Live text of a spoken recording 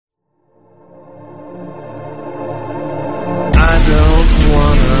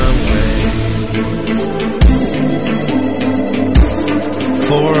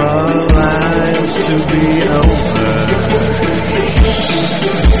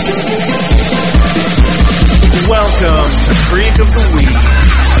Freak of the Week.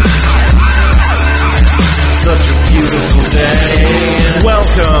 Such a beautiful day.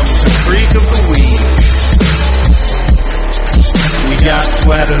 Welcome to Freak of the Week. We got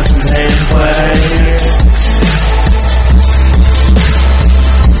sweaters and hand play.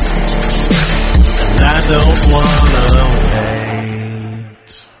 And I don't wanna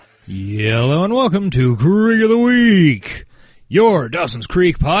wait. Hello and welcome to Creek of the Week, your Dawson's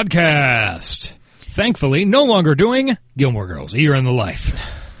Creek podcast. Thankfully, no longer doing Gilmore Girls, A Year in the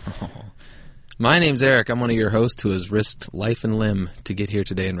Life. My name's Eric. I'm one of your hosts who has risked life and limb to get here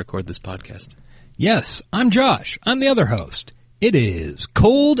today and record this podcast. Yes, I'm Josh. I'm the other host. It is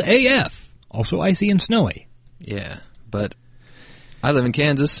cold AF, also icy and snowy. Yeah, but I live in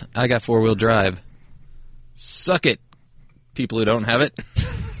Kansas. I got four-wheel drive. Suck it, people who don't have it.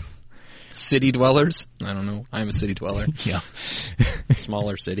 City dwellers. I don't know. I'm a city dweller. Yeah.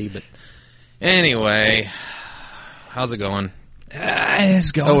 Smaller city, but anyway, how's it going?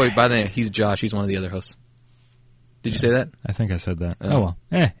 It's going. Oh, wait, by the way, he's Josh. He's one of the other hosts. Did you say that? I think I said that. Oh. Oh,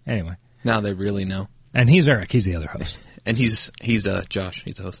 well. Anyway. Now they really know. And he's Eric. He's the other host. And he's Josh.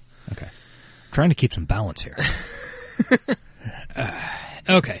 He's the host. Okay. Trying to keep some balance here.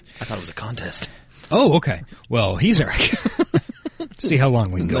 Okay. I thought it was a contest. Oh, okay. Well, he's Eric. See how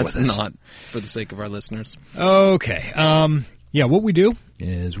long we can go That's with this. not for the sake of our listeners. Okay. Yeah, what we do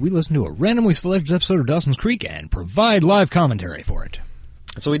is we listen to a randomly selected episode of Dawson's Creek and provide live commentary for it.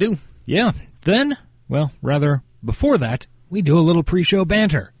 That's what we do. Yeah. Then, well, rather, before that, we do a little pre-show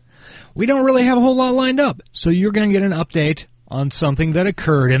banter. We don't really have a whole lot lined up, so you're going to get an update on something that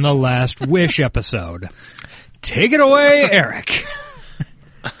occurred in the last Wish episode. Take it away, Eric.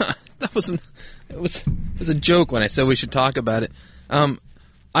 That wasn't... It was a joke when I said we should talk about it. I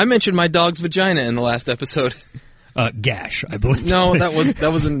mentioned my dog's vagina in the last episode. Gash, I believe. No, that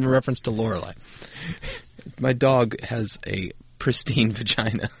was in reference to Lorelai. My dog has a pristine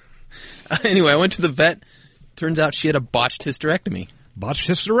vagina. Anyway, I went to the vet. Turns out she had a botched hysterectomy. Botched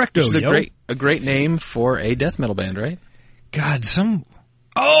hysterecto, Which is a great name for a death metal band, right? God,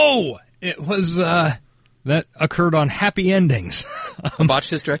 Oh! It was, that occurred on Happy Endings. A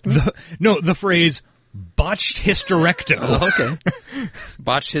botched hysterectomy? The phrase, botched hysterecto. Oh, okay.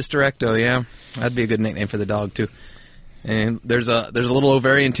 Botched hysterecto, yeah. That'd be a good nickname for the dog, too. And there's a little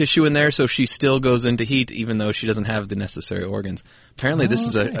ovarian tissue in there, so she still goes into heat, even though she doesn't have the necessary organs. Apparently, this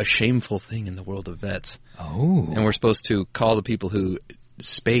is a shameful thing in the world of vets. Oh. And we're supposed to call the people who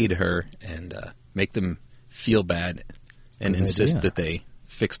spayed her and make them feel bad and insist that they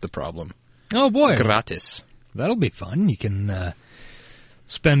fix the problem. Oh, boy. Gratis. That'll be fun. You can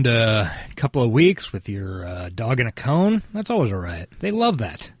spend a couple of weeks with your dog in a cone. That's always all right. They love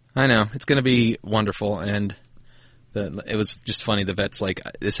that. I know. It's going to be wonderful, and it was just funny. The vet's like,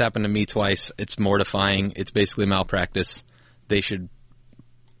 this happened to me twice. It's mortifying. It's basically malpractice. They should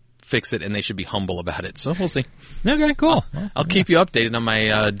fix it, and they should be humble about it. So we'll see. Okay, cool. I'll keep you updated on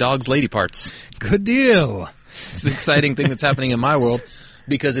my dog's lady parts. Good deal. It's an exciting thing that's happening in my world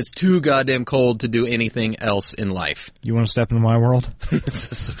because it's too goddamn cold to do anything else in life. You want to step into my world? It's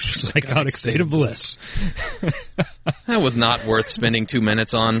a Psychotic state of bliss. That was not worth spending 2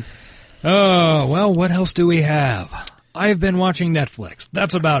 minutes on. Oh, well, what else do we have? I've been watching Netflix.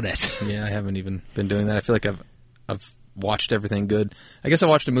 That's about it. Yeah, I haven't even been doing that. I feel like I've watched everything good. I guess I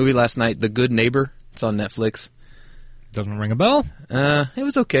watched a movie last night, The Good Neighbor. It's on Netflix. Doesn't ring a bell? It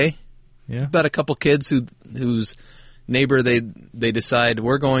was okay. Yeah. About a couple kids whose neighbor they decide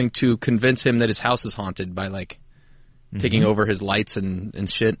we're going to convince him that his house is haunted by taking over his lights and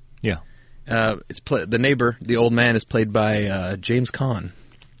shit. Yeah. The neighbor, the old man, is played by James Caan.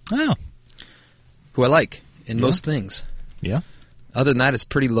 Oh. Who I like in most things. Yeah. Other than that, it's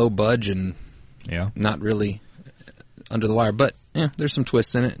pretty low budge and not really under the wire. But yeah, there's some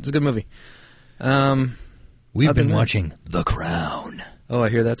twists in it. It's a good movie. We've been watching The Crown. Oh, I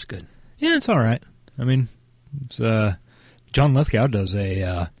hear that's good. Yeah, it's all right. I mean, it's, John Lithgow does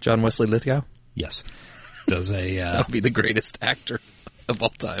a... John Wesley Lithgow? Yes. Does a... that would be the greatest actor of all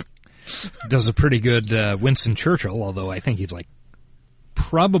time. Does a pretty good Winston Churchill, although I think he's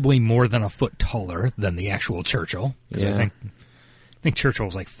probably more than a foot taller than the actual Churchill. Yeah. I think Churchill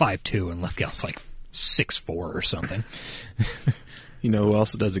was 5'2", and Lithgow's 6'4" or something. You know who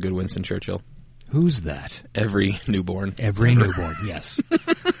else does a good Winston Churchill? Who's that? Every newborn. Every newborn, yes.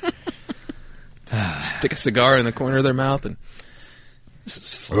 Stick a cigar in the corner of their mouth and... This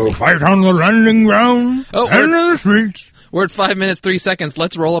is funny. We'll fight on the landing ground and in the streets. We're at 5 minutes, 3 seconds.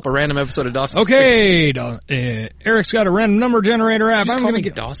 Let's roll up a random episode of Dawson's Creek. Eric's got a random number generator app. I'm going to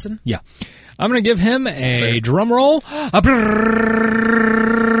get Dawson? Yeah. I'm going to give him a drum roll.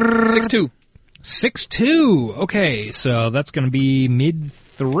 6-2. 6-2. Okay, so that's going to be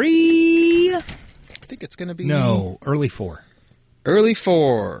mid-3? I think it's going to be... No, early 4. Early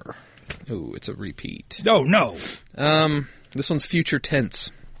 4. Ooh, it's a repeat. Oh, no. This one's future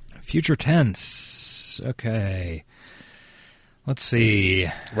tense. Future tense. Okay. Let's see.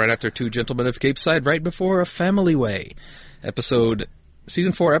 Right after Two Gentlemen of Capeside, right before A Family Way.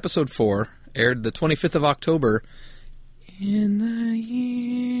 Season 4, Episode 4, aired the 25th of October in the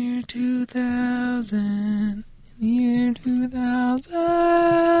year 2000. Year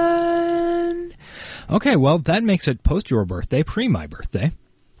 2000. Okay, well, that makes it post your birthday, pre my birthday.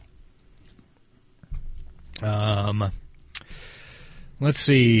 Let's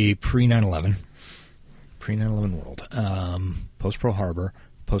see, pre 9/11. Pre 9/11 world. Post Pearl Harbor,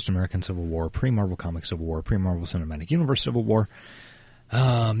 post American Civil War, pre Marvel Comics Civil War, pre Marvel Cinematic Universe Civil War,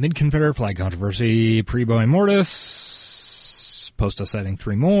 mid Confederate flag controversy, pre Bowie Mortis, post us adding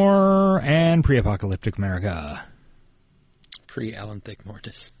 3 more, and pre apocalyptic America. Pre Alan Thicke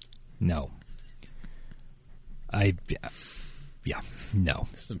Mortis. No. No.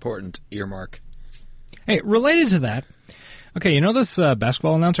 This is important. Earmark. Hey, related to that, okay, you know this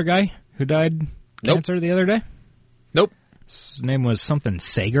basketball announcer guy who died Nope. cancer the other day? Nope. His name was something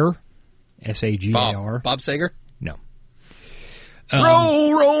Sager. S-A-G-A-R. Bob Sager? No.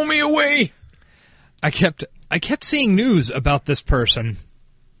 Roll me away! I kept seeing news about this person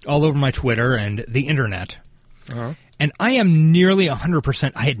all over my Twitter and the internet. Uh-huh. And I am nearly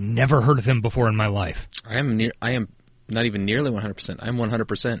 100%. I had never heard of him before in my life. I am not even nearly 100%. I'm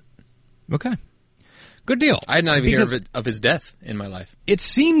 100%. Okay. Good deal. I had not even heard of his death in my life. It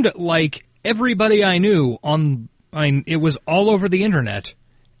seemed like everybody I knew it was all over the internet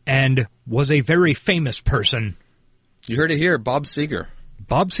and was a very famous person. You heard it here, Bob Seger.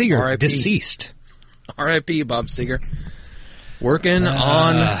 Bob Seger, R.I.P. deceased. R.I.P. Bob Seger. Working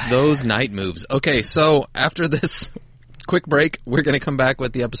on those night moves. Okay, so after this quick break, we're going to come back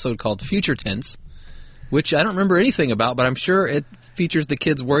with the episode called Future Tense, which I don't remember anything about, but I'm sure it features the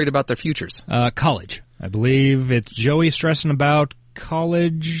kids worried about their futures. College. I believe it's Joey stressing about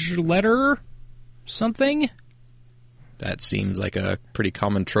college letter something. That seems like a pretty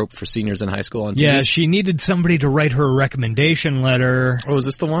common trope for seniors in high school on TV. Yeah, she needed somebody to write her a recommendation letter. Oh, is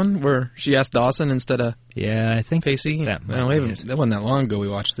this the one where she asked Dawson instead of Yeah, I think Pacey? that That wasn't that long ago we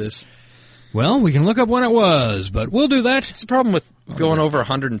watched this. Well, we can look up when it was, but we'll do that. It's the problem with going over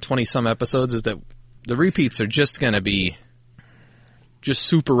 120-some episodes is that the repeats are just going to be just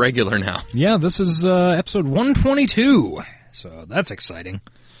super regular now. Yeah, this is episode 122, so that's exciting.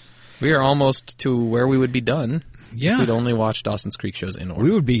 We are almost to where we would be done Yeah. if we'd only watched Dawson's Creek shows in order.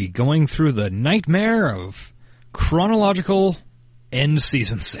 We would be going through the nightmare of chronological end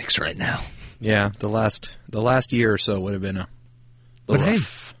season 6 right now. Yeah, the last year or so would have been a But little hey,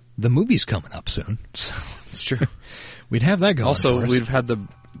 rough. the movie's coming up soon, so It's true. we'd have that going Also, for us. we've had the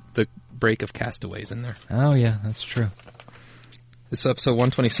break of Castaways in there. Oh, yeah, that's true. This episode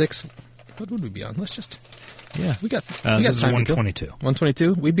 126. What would we be on? Let's just... Yeah. We got this time is to kill. 122.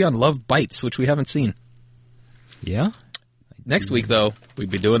 122? We'd be on Love Bites, which we haven't seen. Yeah? Next week, though, we'd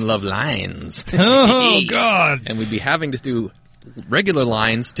be doing Love Lines. Oh, God! And we'd be having to do regular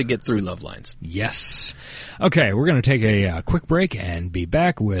lines to get through Love Lines. Yes. Okay, we're going to take a quick break and be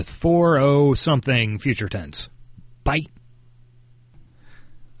back with 40-something future tense. Bye.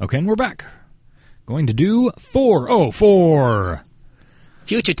 Okay, and we're back. Going to do 404.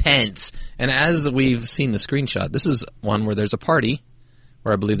 Future tense. And as we've seen the screenshot, this is one where there's a party,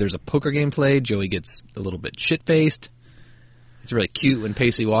 where I believe there's a poker game played. Joey gets a little bit shit-faced. It's really cute when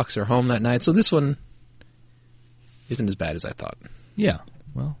Pacey walks her home that night. So this one isn't as bad as I thought. Yeah,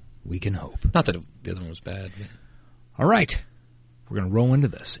 well, we can hope. Not that the other one was bad. But... All right. We're going to roll into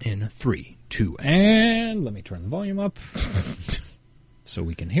this in 3, 2, and let me turn the volume up so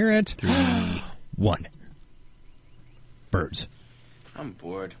we can hear it. 3, 1. Birds. I'm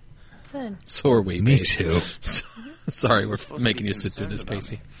bored. Good. So are we, Me Pace. too. Sorry, we're Supposed to making be you sit through this, concerned about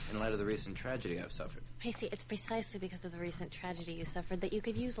Pacey. me In light of the recent tragedy I've suffered. Pacey, it's precisely because of the recent tragedy you suffered that you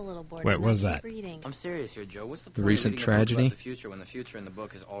could use a little boredom. Wait, what was and that? keep Reading. I'm serious here, Joe. What's the The point recent of reading a book tragedy? about the future when the future in the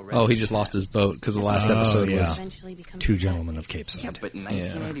book is already... Oh, he just lost his boat because the last Oh, episode yeah. was... Eventually become Two success, Gentlemen of Pacey. Capeside. Yeah, but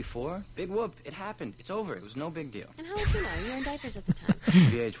 1984? Big whoop. It happened. It's over. It was no big deal. And how would you know? You were in diapers at the time.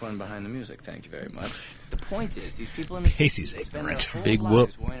 VH1 behind the music. Thank you very much. The point is, these people in the Pacey's future spend their ignorant. whole Big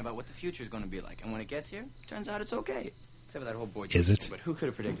lives whoop. worrying about what the future is going to be like. And when it gets here, turns out it's okay. Except for that whole boy. Is it? But who could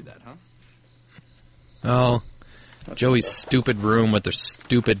have predicted that, huh? Oh, Joey's stupid room with their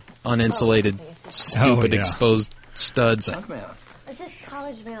stupid, uninsulated, stupid Oh, yeah. exposed studs. Junk mail. It's just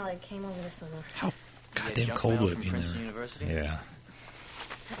college mail I came over this summer. How You get goddamn junk cold mail would it from be in Princeton there? University? Yeah.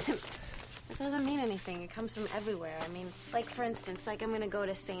 Doesn't doesn't mean anything. It comes from everywhere. I mean, like, for instance, like, I'm going to go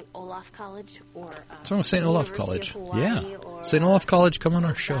to St. Olaf College or... What's wrong with St. Olaf University College? of Hawaii, Yeah. or, St. Olaf College, come on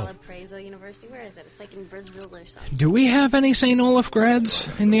our show. Valparaiso University. Where is it? It's like in Brazil or something. Do we have any St. Olaf grads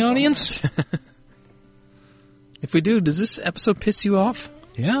in the audience? If we do, does this episode piss you off?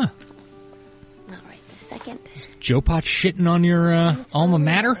 Yeah. Not right this second. Joe Pot shitting on your alma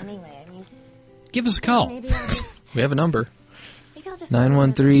mater? Anyway, I mean, Give us a call. maybe I'll just... We have a number. Maybe I'll just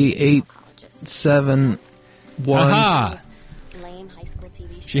 913-871. Aha! Lame high school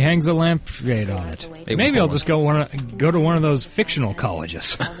TV shows. She hangs a lampshade on it. Maybe I'll just go to one of those fictional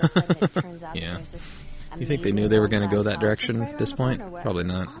colleges. Yeah. You think they knew they were going to go that direction at this point? Probably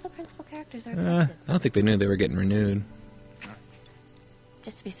not. All the principal characters are accepted. I don't think they knew they were getting renewed.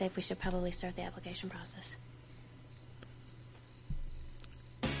 Just to be safe, we should probably start the application process.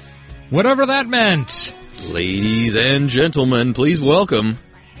 Whatever that meant. Ladies and gentlemen, please welcome...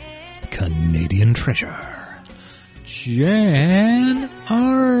 Canadian treasure. Jan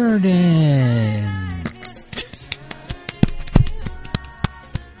Arden.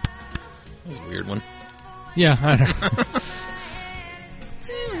 That was a weird one. Yeah, I know.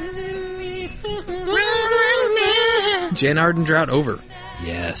 Jan Arden drought over.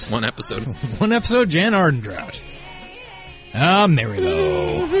 Yes. One episode. One episode, Jan Arden drought. Ah,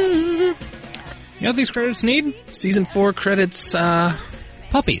 Marilo. You know what these credits need? Season 4 credits,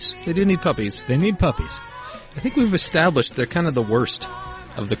 Puppies. they do need puppies. They need puppies. I think we've established they're kind of the worst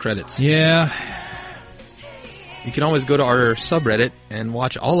of the credits. Yeah. You can always go to our subreddit and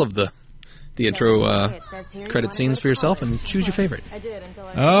watch all of the intro credit scenes for yourself and choose your favorite. I did until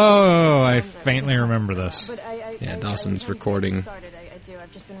I Oh, I faintly remember this. But Yeah, I Dawson's really recording started. I do.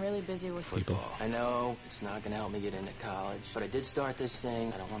 I've just been really busy with people. I know it's not going to help me get into college, but I did start this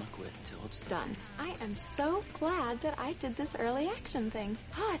thing. I don't want to quit until it's done. I am so glad that I did this early action thing.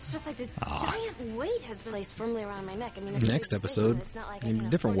 Oh, it's just like this giant weight has been placed firmly around my neck. I mean, it's Next a big episode, thing, but it's not like I a can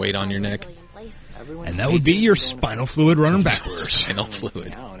different afford weight to on your find neck. easily in places. And that would be your spinal fluid running backwards. Spinal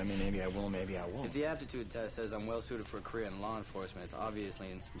fluid. I mean, maybe I will, maybe I won't. If the aptitude test says I'm well suited for a career in law enforcement, it's obviously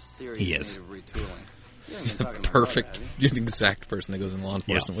in some serious He is. need of retooling. You haven't He's been the talking about perfect, that, have you're the exact person that goes in law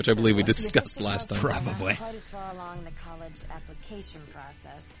enforcement, which I believe we discussed last time. Probably. Quite as far along the college application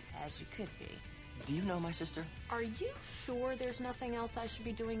process as you could be. Do you know my sister? Are you sure there's nothing else I should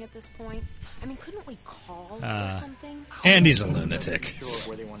be doing at this point? I mean, couldn't we call or something? Andy's a lunatic. Sure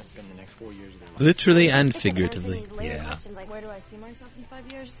where they want to spend the next 4 years of their life. Literally and figuratively. Yeah. Like, where do I see myself in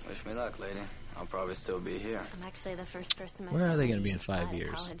 5 years? you? Wish me luck, lady. I'll probably still be here. I'm actually the first person. Where are they going to be in 5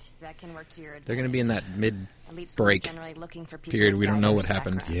 years? College. That can work to your advantage. They're going to be in that Elite schools are mid-break generally looking for people period. with We don't know what diverse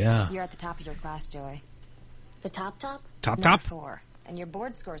happened. backgrounds. Yeah. You're at the top of your class, Joey. The top? Top, Number top? 4. And your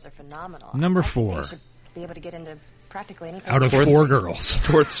board scores are phenomenal. Number I think 4. you should be able to get into practically anything. Out of Fourth- 4 girls.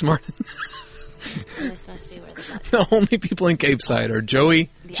 Fourth smart. This must be where the top. The only people in Cape Side are Joey,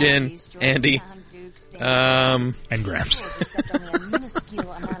 The Jen, Aggies, Andy, Georgetown, Duke, Stanford, And Gramps. except only a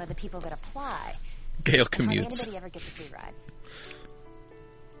minuscule amount of the people that apply. Gail And hardly commutes. anybody ever gets a free ride.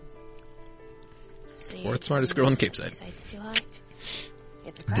 So Fourth smartest girl in Cape Side. Side's too high.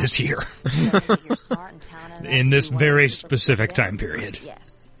 It's a This year. You're smart and talented enough In to this do what very you're supposed to specific do. time period.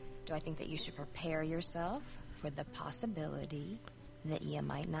 Yes. Do I think that you should prepare yourself for the possibility that you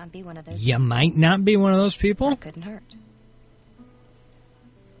might not be one of those? You might not be one of those people. That couldn't hurt.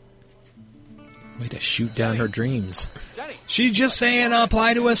 Way to shoot down her dreams. She's just saying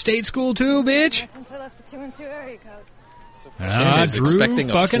apply to a state school too, bitch. Since I left the 212 area code. Ah, is Drew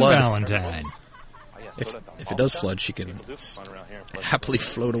expecting a fucking flood. Valentine. If it does flood, she can happily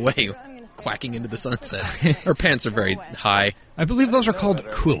float away, quacking into the sunset. Her pants are very high. I believe those are called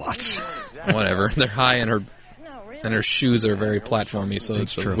culottes. Whatever. They're high, and her shoes are very platformy, so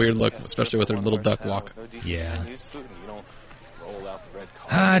it's a true. weird look, especially with her little duck walk. Yeah.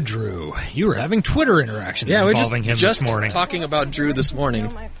 Ah, Drew, you were having Twitter interactions Yeah, we involving him just this morning. talking about Drew this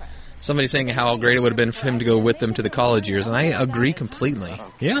morning. Somebody saying how great it would have been for him to go with them to the college years, and I agree completely.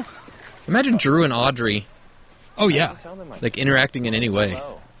 Yeah. Imagine Drew and Audrey, Oh, yeah. like, interacting in any way.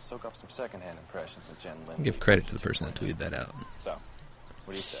 Soak up some secondhand impressions of Jen Lynn. Give credit to the person that tweeted that out. So,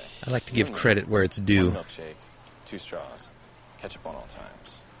 what do you say? I like to give credit where it's due. One milkshake, 2 straws, ketchup on all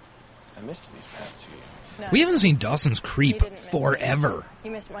times. I missed you these past 2 years. We haven't seen Dawson's He Creep didn't miss me. forever. He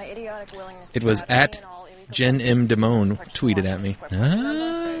missed my idiotic willingness It to was go out at any and all illegal Jen places. M. Damone tweeted at me.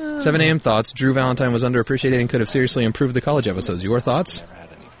 Ah. 7 a.m. thoughts. Drew Valentine was underappreciated and could have seriously improved the college episodes. Your thoughts? Never had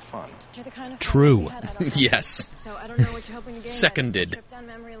any fun. You're the kind of True. friend I had. Yes. So I don't know what you're hoping to gain. Seconded. Trip down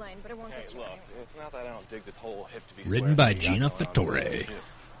memory lane, but it won't get you Look, anywhere. it's not that I don't dig this whole hip-to-be Written by Gina Fattore.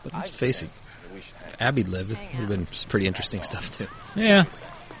 But let's face it, if Abby lived, it would have been some pretty interesting stuff, too. Yeah.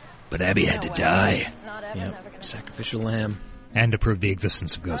 But Abby had to die. Yep, sacrificial lamb. And to prove the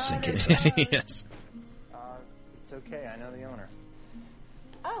existence of ghosts in cases. Yes. It's okay, I know the owner.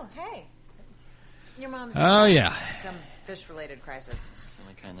 Oh, hey. Your mom's Oh, yeah. some fish-related crisis. It's the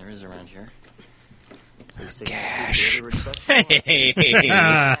only kind there is around here. Cash. Hey,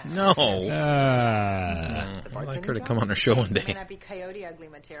 no. I'd like her to come on our show one May day. not be Coyote Ugly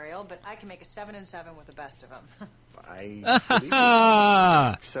material, but I can make a 7 and 7 with the best of them. I believe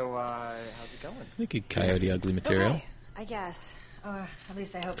you. So, how's it going? I think Coyote Ugly material. Okay, I guess. Or at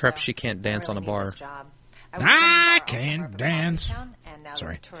least I hope Perhaps so. she can't dance I on a really need bar. this job. I can dance. And now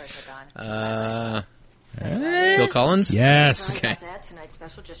Sorry. the tourists are gone. Phil Collins? Yes. Sorry Okay. about that. Tonight's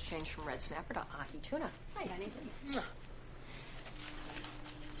special just changed from red snapper to ahi tuna. Hi, honey.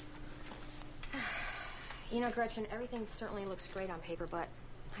 You know, Gretchen, everything certainly looks great on paper, but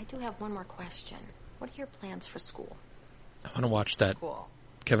I do have one more question. What are your plans for school? I want to watch that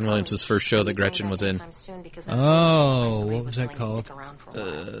Kevin Williams' first show that Gretchen was in. Oh, what was that called?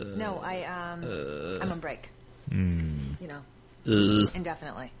 No, I'm on break. Mm. You know, Ugh.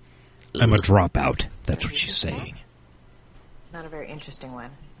 indefinitely. I'm a dropout. That's what she's saying. Not a very interesting one.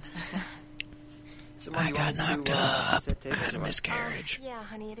 I got knocked up. I had a miscarriage. Yeah,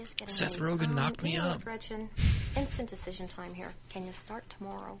 honey, it is getting Seth late. Rogen knocked me you know what, up. Gretchen, instant decision time here. Can you start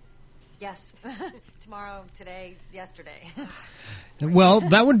tomorrow? Yes. Tomorrow, today, yesterday. Well,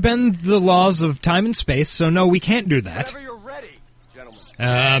 that would bend the laws of time and space, so no, we can't do that. Whenever you're ready,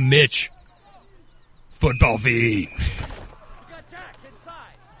 gentlemen. Mitch. Football V.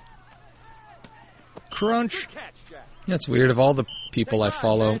 Crunch. Yeah, it's weird. Of all the people I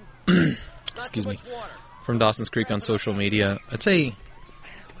follow, excuse me, from Dawson's Creek on social media, I'd say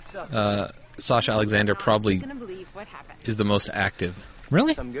Sasha Alexander probably is the most active.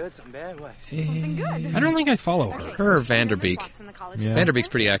 Really? Some good, some bad. What? I don't think I follow her. Her or Vanderbeek. Yeah. Vanderbeek's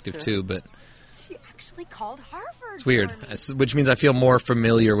pretty active too, but She actually called Harvard. it's weird. Which means I feel more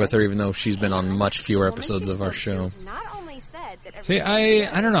familiar with her, even though she's been on much fewer episodes of our show. Not only said that See,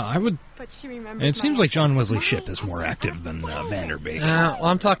 I don't know. I would. but she remembered It seems my like John Wesley Shipp is more active than Vanderbeek. Well,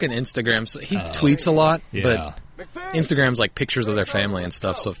 I'm talking Instagram. So he tweets a lot, Yeah. but Instagram's like pictures of their family and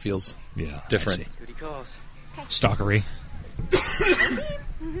stuff, so it feels different. Duty calls. Stalkery.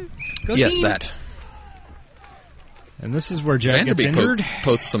 Go Yes, team. that. And this is where Jack gets Vanderbeek injured.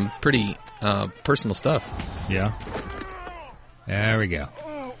 posts some pretty personal stuff. Yeah. There we go.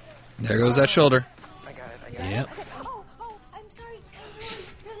 There goes that shoulder. Yep.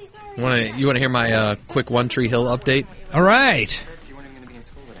 You want to hear my quick One Tree Hill update? All right.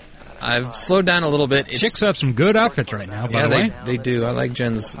 I've slowed down a little bit. Chicks have some good outfits right now, by Yeah, the way. they do. I like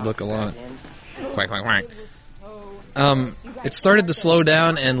Jen's look a lot. Quack, quack, quack. It started to slow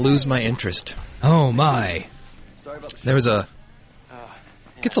down and lose my interest. Oh, my. There was it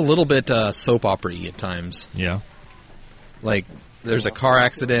gets a little bit soap opera-y at times. Yeah. Like, there's a car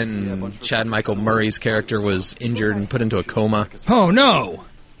accident and Chad Michael Murray's character was injured and put into a coma. Oh, no.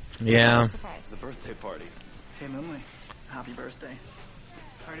 Yeah. It's the birthday party. Hey, Lindley. Happy birthday.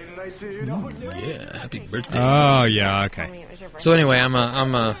 Party tonight, dude. Yeah, happy birthday. Oh, yeah, okay. So anyway,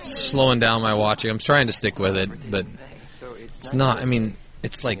 I'm slowing down my watching. I'm trying to stick with it, but it's not. I mean,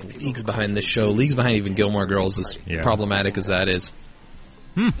 it's like leagues behind this show. Leagues behind even Gilmore Girls, as problematic as that is.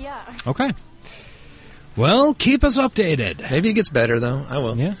 Okay. Well, keep us updated. Maybe it gets better, though. I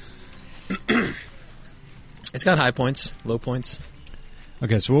will. Yeah. It's got high points, low points.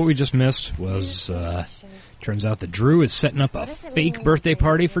 Okay, so what we just missed was, turns out that Drew is setting up a fake birthday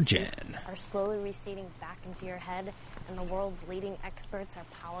party for Jen. Are slowly receding back into your head, and the world's leading experts are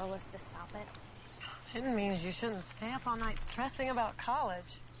powerless to stop it. It means you shouldn't stay up all night stressing about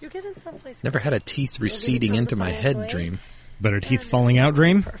college. You're getting someplace. Never had a teeth receding into my head dream. But a teeth falling out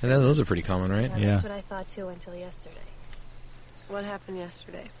dream? Yeah, those are pretty common, right? Yeah. That's what I thought too until yesterday. What happened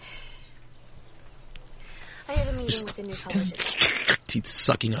yesterday? I had a meeting with the new colleges. Teeth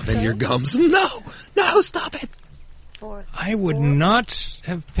sucking up into your gums. No, stop it. I would not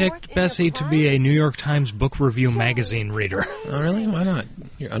have picked Bessie to be a New York Times book review magazine reader. Oh, really? Why not?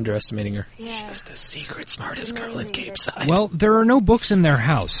 You're underestimating her. She's the secret smartest girl in Cape Side. Well, there are no books in their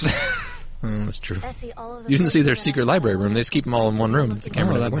house. That's true. You didn't see their secret library room. They just keep them all in one room with the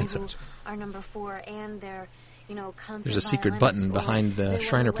camera. that makes sense. Are number 4, and they're, There's a secret button behind the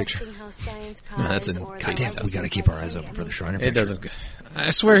Shriner picture. No, that's in Katie's house. We got to keep our eyes open for the Shriner picture. It doesn't.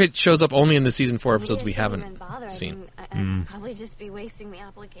 I swear it shows up only in the season 4 episodes we haven't seen. I'd probably just be wasting the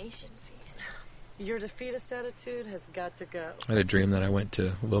application fees. Your defeatist attitude has got to go. I had a dream that I went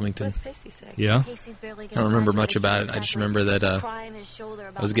to Wilmington. What's Pacey say? Yeah. I don't remember much about it. I just remember that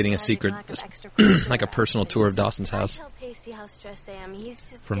I was getting a secret, like a personal tour of Dawson's house.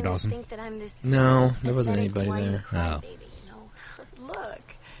 From Dawson? No, there wasn't anybody there. Oh. Look.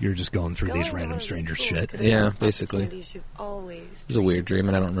 You're just going through these random strangers' shit. Yeah, basically. It Always was a weird dream,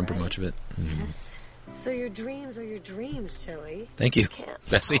 and I don't remember much of it. So your dreams are your dreams, Joey. Thank you,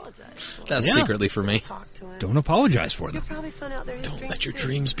 Bessie. That's secretly for me. Don't apologize for them. You'll probably find out they're his Don't dreams let your too.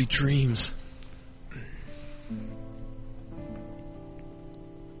 dreams be dreams.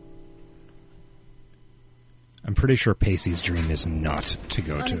 I'm pretty sure Pacey's dream is not to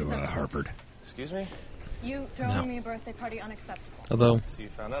go to Harvard. Excuse me? You throwing me a birthday party unacceptable. Although, So you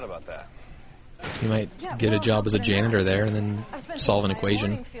found out about that. you might get a job as a janitor there and then solve an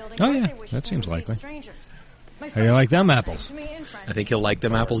equation. Oh, yeah. That seems likely. How do you like them apples? I think he'll like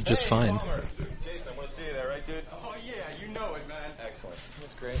them apples just fine. Jason, I want to see you there, right, dude? Oh, yeah, you know it, man. Excellent.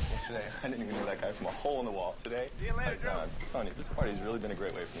 That's great. Yesterday, I didn't even know that guy from a hole in the wall. Today, paisans. Tony, this party's really been a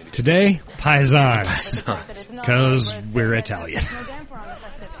great way for me to Today, paisans. Because we're Italian. No damper on the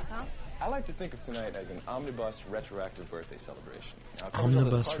festivities, huh? I like to think of tonight as an omnibus retroactive birthday celebration. Now, it covers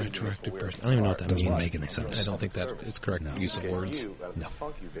Omnibus all the party retroactive rules birthday. I don't even know what that Doesn't means. make any sense. I don't think that is correct use of Get words. you out of the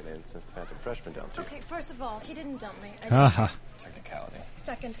funk you've been in since the Phantom Freshman dumped you. Okay, first of all, he didn't dump me. Haha. Technicality.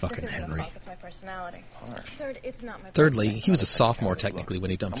 Second, Fucking this isn't Henry. a funk, it's my personality. Harsh. Third, it's not my Thirdly, birthday. he was a sophomore technically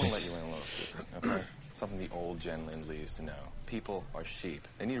when he I'm dumped going me. to let you in a little secret, okay? Something the old Jen Lindley used to know. People are sheep.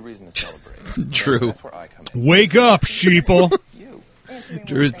 They need a reason to celebrate. True. That's where I come in. Wake up, sheeple. You.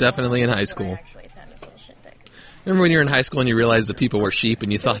 Drew's definitely in high school. Remember when you were in high school and you realized that people were sheep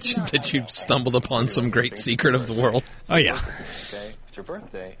and you thought that you stumbled upon some great secret of the world? Oh, yeah. Okay? If it's your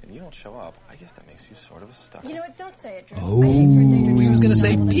birthday and you don't show up, I guess that makes you sort of a stuff. You know what? Don't say it, Drew. Oh, he was going to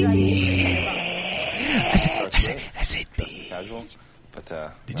say pee. I said pee. Casual, but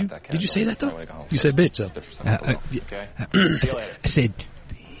Did you say that though? You said bitch though. Okay. See you later. I said.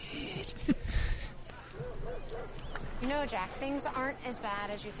 You know, Jack, things aren't as bad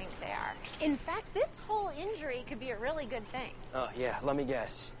as you think they are. In fact, this whole injury could be a really good thing. Oh, yeah, let me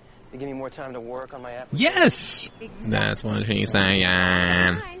guess. You give me more time to work on my application? Yes! That's what she's saying.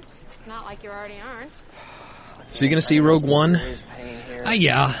 Not like you already aren't. So you're going to see Rogue One?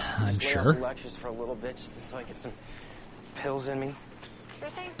 Yeah, I'm sure. Lectures for a little bit just so I get some pills in me. Sure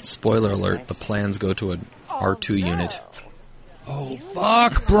thing. Spoiler alert, the plans go to an R2 unit. Oh,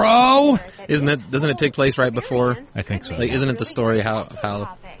 fuck, bro! Doesn't it take place right before? I think so. Like, isn't it the story how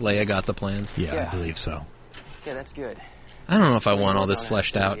Leia got the plans? Yeah, I believe so. Yeah, that's good. I don't know if I want all this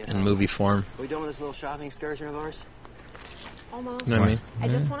fleshed out in movie form. Are we done with this little shopping excursion of ours? Almost. You know what I mean? I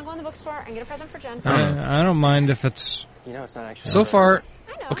just want to go in the bookstore and get a present for Jen. I don't mind if it's... You know, it's not actually... So far...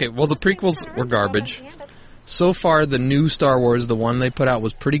 Okay, well, the prequels were garbage. So far, the new Star Wars, the one they put out,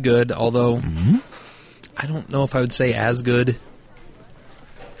 was pretty good, although... I don't know if I would say as good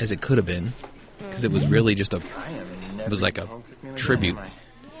as it could have been, because it was really just it was like a tribute.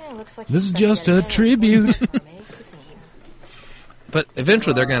 This is just a tribute. But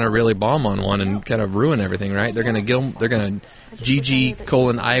eventually they're going to really bomb on one and kind of ruin everything, right? They're going to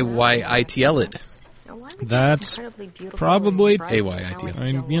GG:IYITL it. That's probably... AYITL. I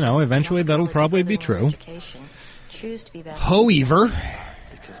mean, you know, eventually that'll probably be true. However...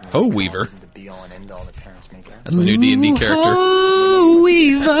 However. That's my new D&D character. However...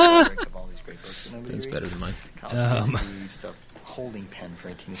 That's better than mine.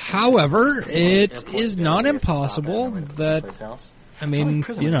 However, it is not impossible that, I mean,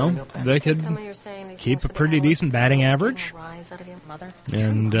 you know, they could keep a pretty decent batting average.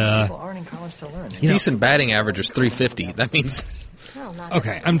 And, decent batting average is 350. That means...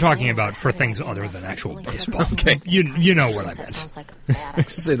 Okay, I'm talking about for things other than actual baseball. Okay. You know what I meant. I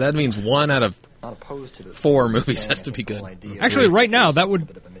was say, that means 1 out of 4 movies has to be good. Actually, right now,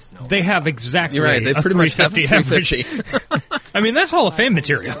 they have exactly You're right, they pretty much have 350. I mean, that's Hall of Fame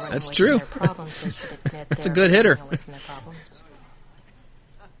material. That's true. That's a good hitter.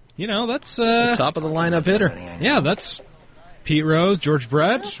 You know, that's... the top of the lineup hitter. Yeah, that's Pete Rose, George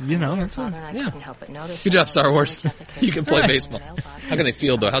Brett. You know, that's yeah. Good job, Star Wars. You can play baseball. How can they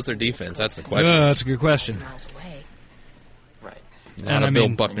field, though? How's their defense? That's the question. That's a good question. A lot of Bill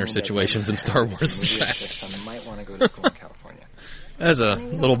Buckner situations in Star Wars. That's a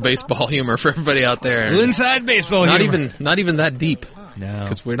little baseball humor for everybody out there. Little inside baseball humor. Not even that deep. No.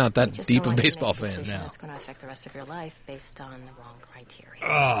 Because we're not that deep of baseball fans. No. It's going to affect the rest of your life based on the wrong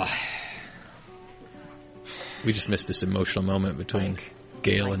criteria. We just missed this emotional moment between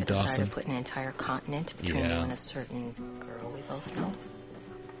Gale and Dawson. Putting an entire continent between you and a certain girl we both know.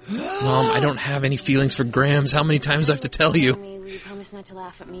 Mom, I don't have any feelings for Grams. How many times do I have to tell you? Will you promise not to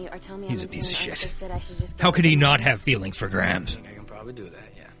laugh at me or tell me He's I'm a piece of insane? shit. I said I should just How go could he with not have feelings for Grams? I can probably do that,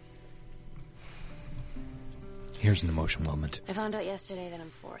 yeah. Here's an emotional moment. I found out yesterday that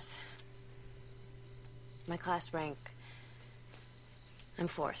I'm 4th. My class rank, I'm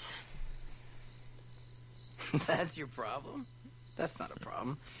 4th. That's your problem? That's not a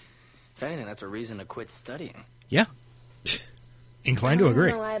problem. If anything, that's a reason to quit studying. Yeah. Inclined to I agree.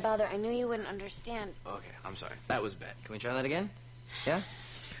 don't know why I bother. I knew you wouldn't understand. Okay, I'm sorry. That was bad. Can we try that again? Yeah?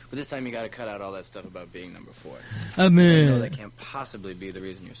 But this time you gotta cut out all that stuff about being number 4. I I mean... know that can't possibly be the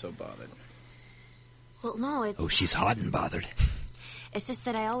reason you're so bothered. Well, no, it's... Oh, she's hot and bothered. It's just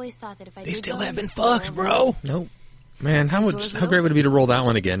that I always thought that if I They did still go haven't into school, fucked, bro. Nope. Man, how great would it be to roll that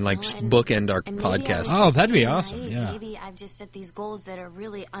one again? Like, just bookend our and maybe I was podcast. just Oh, that'd be being awesome, naive. yeah. Maybe I've just set these goals that are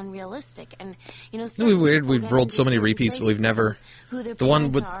really unrealistic, and you know. Isn't it weird? certain We've people rolled get so many into repeats, but places we've never... who their The one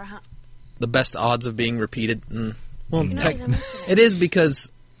parents with are, how- the best odds of being repeated. Well, You're not even listening. it is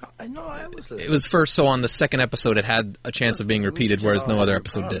because I know, I was it was first, so on the second episode it had a chance of being repeated, whereas no other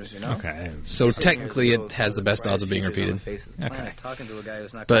episode did. Okay. So technically it has the best odds of being repeated. Okay. Talking to a guy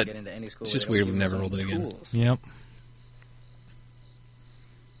who's not But gonna get into any school it's just where they weird don't we've give never him rolled it some again. tools. Yep.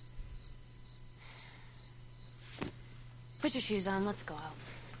 Put your shoes on. Let's go out.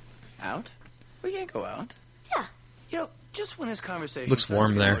 Out? We can't go out. Yeah. You know, just when this conversation Looks starts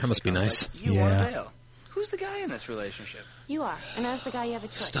warm to there. go That must be like, nice. You Yeah. or Dale? Who's the guy in this relationship? You are, and as the guy, you have a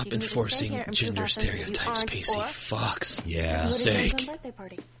choice. Stop You can either stay enforcing here and gender prove out things that you stereotypes, aren't, Pacey. or Fuck's Yeah. go to your sake. friend's birthday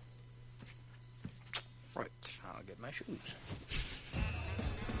party. Right. I'll get my shoes.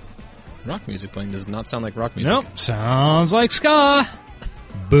 Rock music playing does not sound like rock music. Nope. Sounds like ska.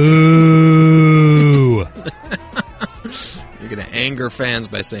 Boo. You're gonna anger fans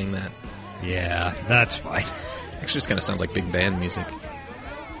by saying that. Yeah, that's fine. Actually, this kind of sounds like big band music.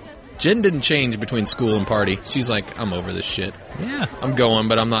 Jen didn't change between school and party. She's like, I'm over this shit. Yeah. I'm going,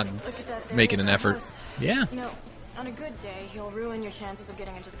 but I'm not Look at that making an effort. Yeah. You know, on a good day, he'll ruin your chances of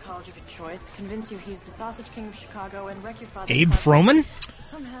getting into the college of your choice, convince you he's the Sausage King of Chicago, and wreck your father's Abe car. Froman?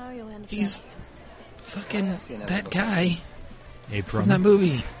 Somehow you'll end up He's champion. fucking that guy Abe from that Froman?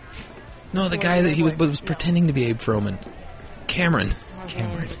 movie. No, the guy that he was pretending to be Abe Froman. Cameron.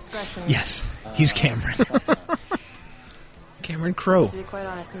 Cameron. Yes, he's Cameron. Cameron Crowe. To be quite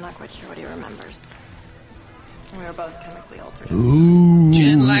honest, I'm not quite sure what he remembers. We were both chemically altered. Ooh.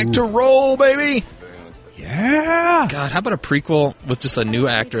 Jen like to roll, baby. Yeah. God, how about a prequel with just a new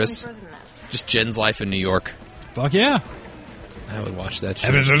actress? Just Jen's life in New York. Fuck yeah. I would watch that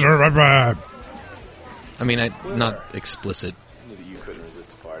shit. Why I mean, not explicit.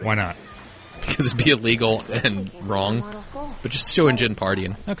 not? Because it'd be illegal and wrong. But just showing Jen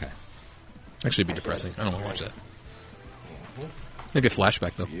partying. Okay. Actually, it'd be depressing. I don't want to watch that. Maybe a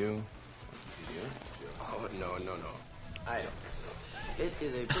flashback, though. Oh, no. I don't think so. It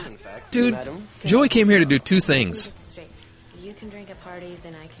is a proven fact. Dude, Madam, Joey came here to do two things. Straight. You can drink at parties,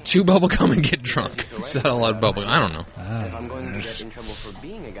 and I can't. Chew bubblegum and get drunk. Is that a lot of bubblegum? I don't know. if I'm going to get in trouble for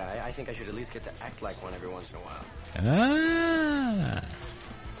being a guy, I think I should at least get to act like one every once in a while. Ah.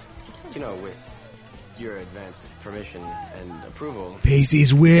 You know, with your advance permission and approval,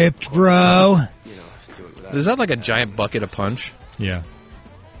 Pacey's whipped, bro. you know, do it without... Is that like a giant bucket of punch? Yeah.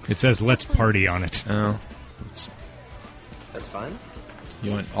 It says, let's party on it. Oh. That's fine.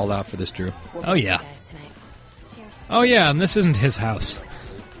 You went all out for this, Drew. Oh, yeah. Oh, yeah, and this isn't his house.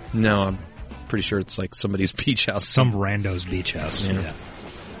 No, I'm pretty sure it's like somebody's beach house. Some rando's beach house. Yeah. Yeah.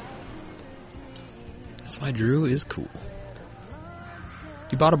 That's why Drew is cool.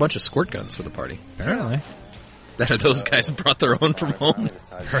 He bought a bunch of squirt guns for the party. Apparently. That are those guys who brought their own from home.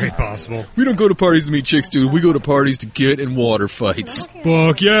 Very possible. We don't go to parties to meet chicks, dude. We go to parties to get in water fights.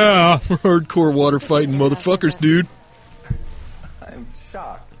 Fuck yeah. We're hardcore water fighting motherfuckers, dude. I'm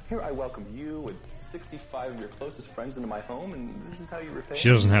shocked. Here I welcome you and 65 of your closest friends into my home, and this is how you repay She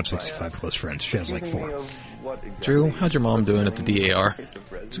doesn't have me? 65 close friends. She has like Accusing me 4. of what exactly? Drew, how's your mom doing at the DAR?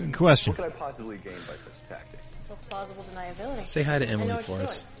 It's a good question. What could I possibly gain by such a tactic? For plausible deniability. Say hi to I Emily know what for you're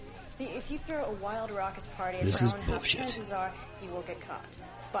us. doing. See, if you throw a wild raucous party at This your is own house, bullshit. chances are you will get caught.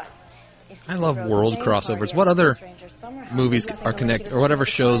 But if you I love throw the world same crossovers. party What at other some stranger's summer house, movies nothing are will connected, make or you whatever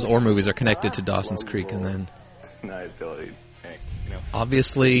decide shows to or go movies are out. connected to Dawson's Creek? And then, Deniability. Hey, you know,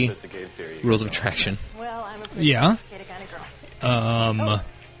 obviously, sophisticated theory. Rules of Attraction. Well, I'm a pretty Yeah. sophisticated kind of girl.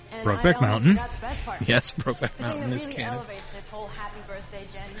 And Brokeback I almost Mountain. forgot the best part. Yes, Brokeback The thing Mountain that is really canon. elevates this whole happy birthday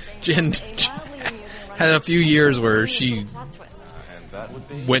Jen thing Jen is a wildly amusing had a few years where she little plot twist. And that would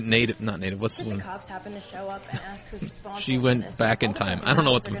be... went native. Not native. What's the The one? cops happen to show up and ask who's responsible. She for went this. back in All the time. I don't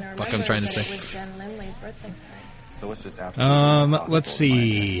know what the cops are gonna fuck I'm remember trying to is that say. It was Jen Lindley's birthday party. So let's just absolutely let's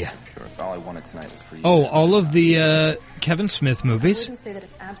see. Sure, so all I wanted tonight was for you. Oh, all of the Kevin Smith movies. I wouldn't say that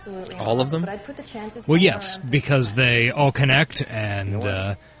it's absolutely All of them? but I'd put the chances Well, somewhere yes, around because they all connect, and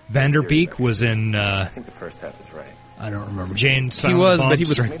Vanderbeek was in. I think the first half is right. I don't remember. Jane. He was, but he Silent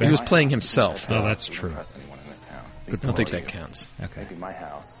was Bob he was playing himself. Oh, Though. that's true. I don't think that counts. Okay. Maybe my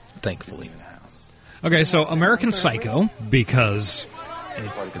house. Thankfully. Okay, so American Psycho, because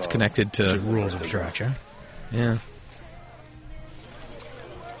it's connected to rules of attraction. Yeah.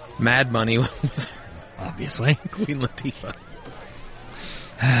 Mad Money, obviously. Queen Latifah.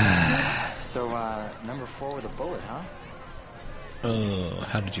 So, number 4 with a bullet, huh? Oh,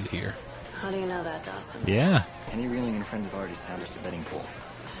 how did you hear? How do you know that, Dawson? Yeah. Kenny Reeling and friends have already established a betting pool.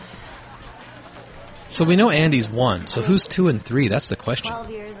 So we know Andy's 1. So who's 2 and 3? That's the question. 12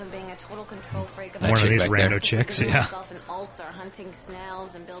 years of being a total control freak. That chick back there. chicks, yeah. An ulcer, hunting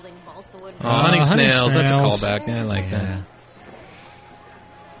snails and building balsa wood. Oh, hunting snails. That's a callback. Yeah, I like that.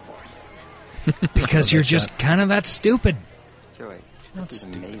 Because you're just kind of that stupid. Joey, that's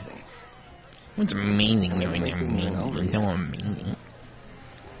amazing. What's meaning? Meaning.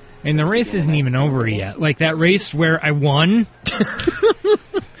 And the race isn't even over yet. Like that race where I won.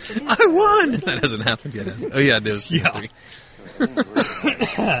 I won! That hasn't happened yet, has it? Oh, yeah, it is. Yeah.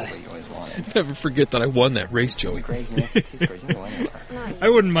 Never forget that I won that race, Joey. I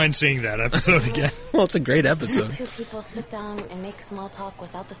wouldn't mind seeing that episode again. Well, it's a great episode. Two people sit down and make small talk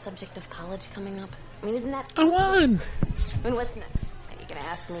without the subject of college coming up. I mean, isn't that... I won! I mean, what's next? Are you going to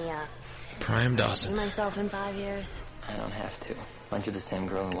ask me, Prime Dawson. myself in 5 years? I don't have to. Aren't you the same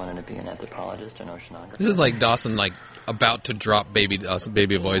girl who wanted to be an anthropologist or an oceanographer? This is like Dawson, like, about to drop baby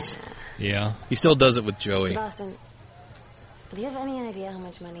voice. Yeah. He still does it with Joey. Dawson, do you have any idea how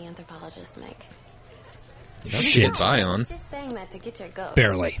much money anthropologists make? You don't get by on. Just saying that to get your goat.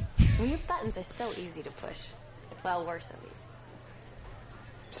 Barely. When your buttons are so easy to push. Well, worse at least.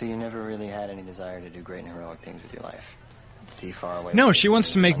 So you never really had any desire to do great and heroic things with your life? See far away. No, she wants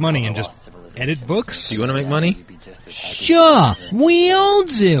to make money and just edit books. Do you want to make money? Sure, we all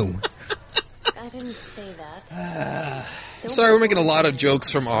do. I didn't say that. Sorry, we're making a lot of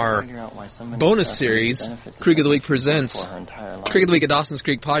jokes from our bonus series. Creek of the Week presents. Creek of the Week at Dawson's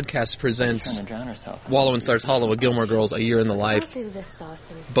Creek podcast presents Wallow and Stars Hollow, a Gilmore Girls A Year in the Life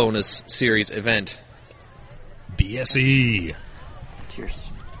bonus series event. BSE. Cheers.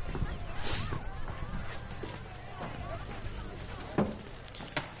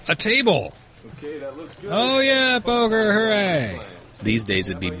 A table. Okay, that looks good. Oh yeah, poker, hooray. These days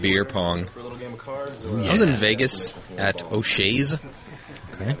it'd be beer pong. I was in Vegas at O'Shea's,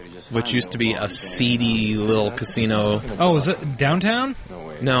 which used to be a seedy little casino. Oh, is it downtown?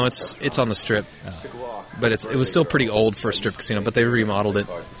 No, it's on the Strip. But it was still pretty old for a strip casino, but they remodeled it.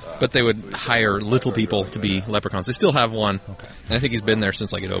 But they would hire little people to be leprechauns. They still have one. And I think he's been there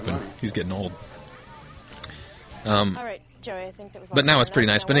since like it opened. He's getting old. All right, Joey, I think that we've But now it's pretty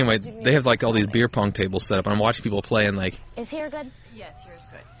nice. But anyway, they have like all these beer pong tables set up, and I'm watching people play, and like Is here good? Yes, here's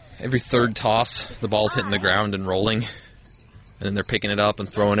good. every third toss, the ball's hitting the ground and rolling, and then they're picking it up and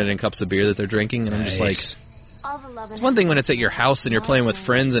throwing it in cups of beer that they're drinking, and I'm just like, it's one thing when it's at your house and you're playing with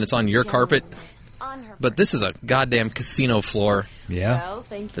friends and it's on your carpet, but this is a goddamn casino floor Yeah.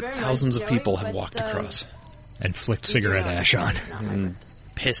 that thousands of people have walked across. And flicked cigarette ash on. And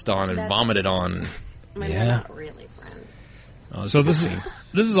pissed on and vomited on. Yeah. Really friends. Oh, So this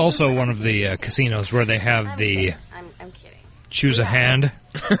is also one of the casinos where they have the I'm kidding. choose a hand.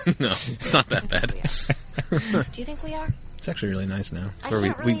 No, it's not that bad. Do you think we are? It's actually really nice now. It's I where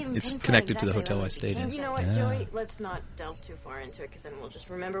can't really even it's pinpoint connected to the exactly hotel what I stayed in. You know what, Yeah. Joey? Let's not delve too far into it, because then we'll just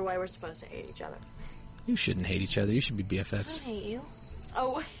remember why we're supposed to hate each other. You shouldn't hate each other. You should be I BFFs. hate you.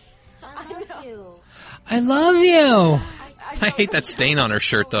 Oh, I love you. I love you. I hate that stain on her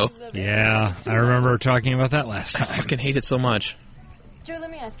shirt, though. Yeah, I remember talking about that last I time. fucking hate it so much. Joey, let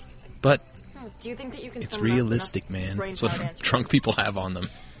me ask you something. But Do you think that you can it's summon up realistic, enough man. brain That's what power to answer drunk people have on them.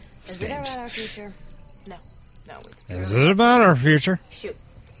 Is it about our future? No. No, it's Is it about our future? Shoot.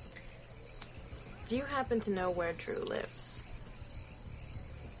 Do you happen to know where Drew lives?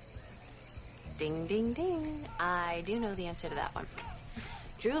 Ding, ding, ding. I do know the answer to that one.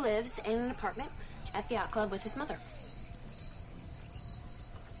 Drew lives in an apartment at the yacht club with his mother.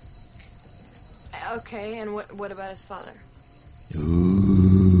 Okay, and what about his father?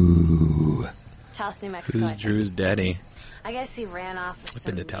 Ooh. Taos, New Mexico. I Who's think. Drew's daddy? I guess he ran off with I've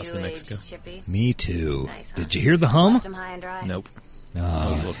been to some Taos, New new-age Mexico. chippy. Me too. Nice, huh? Did you hear the hum? Left him high and dry. Nope. I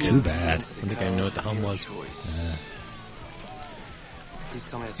was a Oh, little too kid. bad. I don't think I knew what the hum was. Please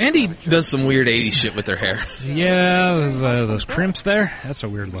tell me it's Andy does some weird 80s shit with her hair. Yeah, those crimps there. That's a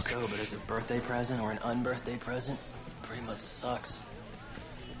weird look. So, but is it a birthday present or an unbirthday present? Pretty much sucks.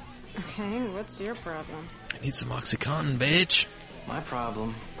 Okay, what's your problem? I need some OxyContin, bitch. My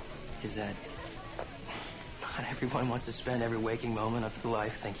problem is that not everyone wants to spend every waking moment of their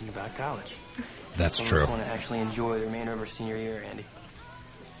life thinking about college. That's Some true. of us want to actually enjoy the remainder of our senior year, Andy.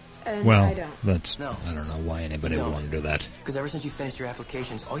 And Well, I don't. that's... No. I don't know why anybody would want to do that. Because ever since you finished your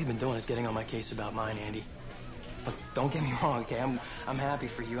applications, all you've been doing is getting on my case about mine, Andy. Look, don't get me wrong, okay? I'm happy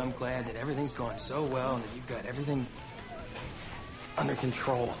for you. I'm glad that everything's going so well and that you've got everything under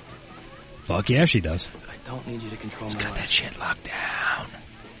control. Fuck yeah, she does. But I don't need you to control my life. That shit locked down.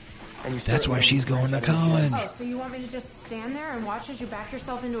 And you That's why certainly she's don't going to have any college. Oh, so you want me to just stand there and watch as you back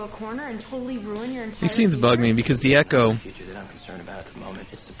yourself into a corner and totally ruin your entire These scenes future? bug me because the echo future that I'm concerned about at the moment.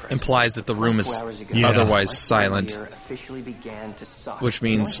 It's the present. implies that the room is 24 hours ago, otherwise my silent, year officially began to suck. which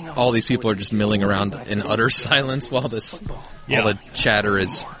means The only thing all else these people are was just milling around in utter silence while all the chatter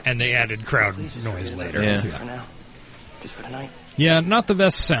is... And they added crowd noise later. Yeah. For now. Just for tonight. Yeah, not the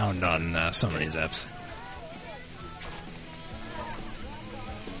best sound on some of these apps.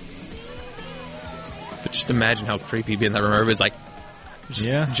 But just imagine how creepy being in that room. Everybody's like just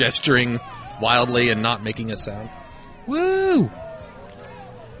Yeah. gesturing wildly and not making a sound. Woo!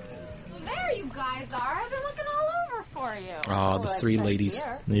 There you guys are. I've been looking all over for you. Oh, the three ladies.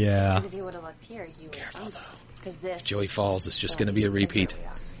 Yeah. If you would have looked here, you Careful, though. Because this. If Joey falls, it's just going to be a repeat.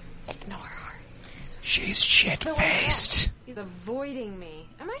 Ignore her. She's shit-faced. He's avoiding me.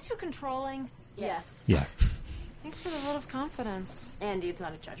 Am I too controlling? Yes. Yeah. Thanks for the vote of confidence. Andy, it's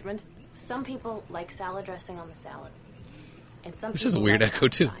not a judgment. Some people like salad dressing on the salad. And some This people is a weird like echo,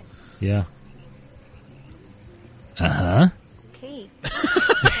 too. outside. Yeah. Uh-huh. Okay.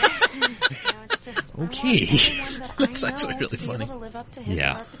 Okay. That's actually really funny.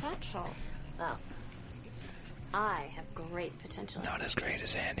 Yeah. Well, I have great potential. Not as great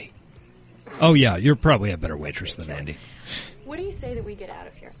as Andy. Oh, yeah, you're probably a better waitress than Andy. What do you say that we get out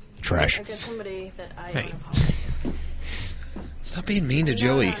of here? Trash. I get somebody that I Hey. want to apologize to. Stop being mean to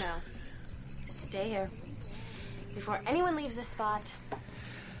Joey. No. Stay here. Before anyone leaves this spot,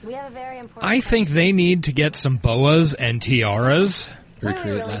 we have a very important... I think they need to get some boas and tiaras.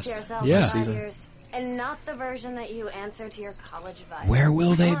 Recreate last Yeah. season. Years, and not the version that you answer to your college advisor. Where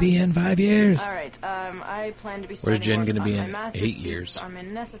will they be in 5 years? All right. I plan to be. Where's Jen going to be in my master's 8 years? thesis. I'm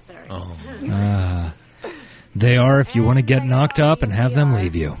in necessary. Oh. They are if you want to get knocked up and have them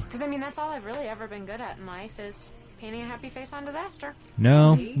leave you. Because I mean, that's all I've really ever been good at in life is painting a happy face on disaster.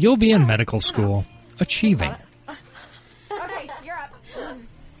 No, you'll be in medical school. Achieving. Okay, you're up.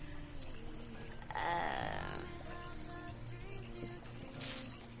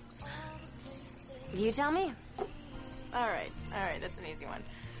 You tell me. All right, that's an easy one.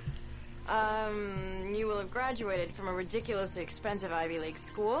 You will have graduated from a ridiculously expensive Ivy League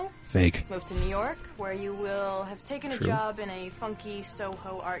school. Fake. Moved to New York, where you will have taken True. a job in a funky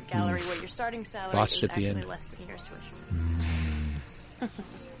Soho art gallery where your starting salary Botched is at the actually end. less than your year's tuition.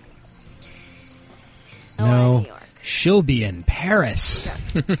 No, New York. she'll be in Paris.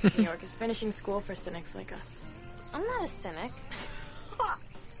 New York is finishing school for cynics like us. I'm not a cynic.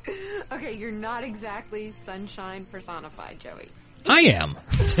 Okay, you're not exactly sunshine personified, Joey. I am.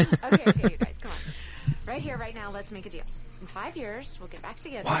 Okay, you guys, come on. Right here, right now, let's make a deal. In 5 years, we'll get back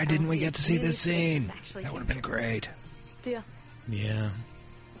together. Why and didn't we'll we get to see this community scene? spaces actually That would have been great. Deal. Yeah.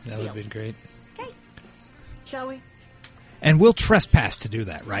 That would have been great. Okay. Shall we? And we'll trespass to do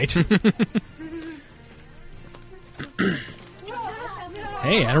that, right?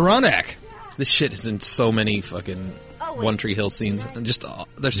 Hey, Adirondack. This shit is in so many fucking One Tree Hill scenes. And just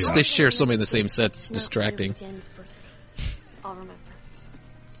they share so many of the same sets. It's distracting. I'll remember.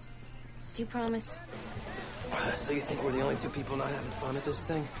 Do you promise? So you think we're the only two people not having fun at this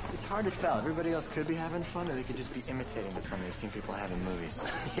thing? It's hard to tell. Everybody else could be having fun, or they could just be imitating the fun they've seen people have in movies.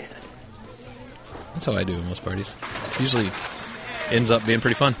 Yeah. That's how I do at most parties. Usually ends up being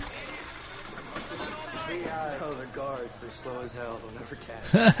pretty fun. Oh, the guards. They're slow as hell. They'll never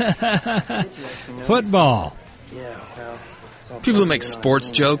catch. Football. Yeah, well. it's all People who part make of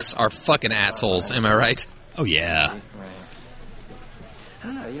sports being on jokes are fucking assholes. Am I right? Oh, yeah. Right. I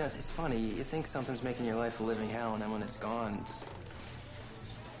don't know, it's funny. You think something's making your life a living hell, and then when it's gone,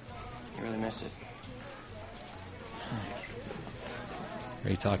 you really miss it. Are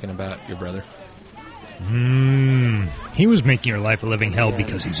you talking about your brother? He was making your life a living hell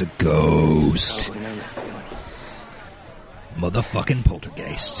because he's a ghost. Probably know that feeling. Motherfucking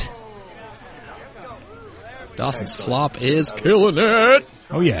poltergeist. Dawson's flop is killing it.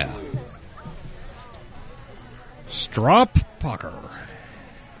 Oh, yeah. Strop Pocker.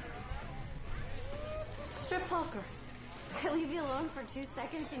 phone for 2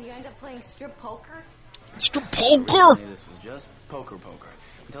 seconds and you end up playing strip poker? Strip poker? This was just poker.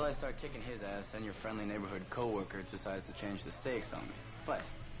 Until I start kicking his ass and your friendly neighborhood coworker decides to change the stakes on me. But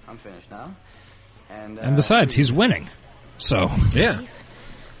I'm finished now. And besides, he's winning. So, yeah.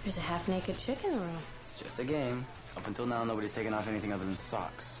 There's a half-naked chick in the room. It's just a game. Up until now, nobody's taken off anything other than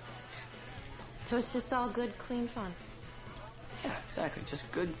socks. So it's just all good, clean fun. Yeah, exactly. Just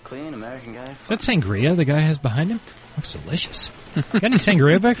good, clean American guy. is that sangria the guy has behind him? Looks delicious. Got any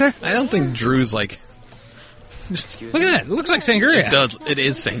sangria back there? I don't think Drew's like... Look at that. It looks like sangria. It does. It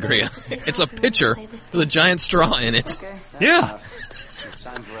is sangria. It's a pitcher with a giant straw in it. Yeah.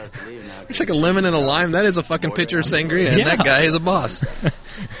 Looks like a lemon and a lime. That is a fucking pitcher of sangria, and that guy is a boss.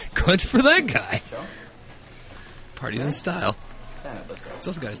 Good for that guy. Parties in style. It's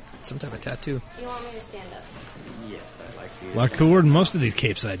also got some type of tattoo. You want me to stand up? Yes, I'd like for you A lot cooler than most of these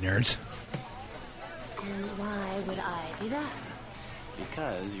Cape Side nerds. And why would I do that?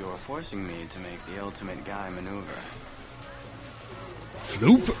 Because you're forcing me to make the ultimate guy maneuver.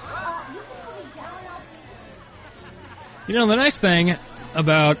 Floop. You know, the nice thing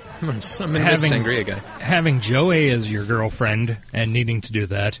about having Joey as your girlfriend and needing to do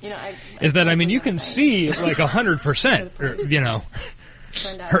that is that, I mean, you can see like 100%, you know,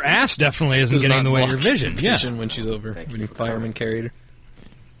 her ass definitely isn't getting in the way of your vision. Yeah. When she's over, when the fireman carried her.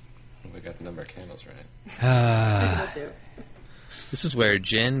 We got the number of candles right. This is where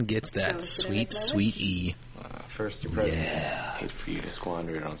Jen gets that sweet E. First, your present. Yeah. Hate for you to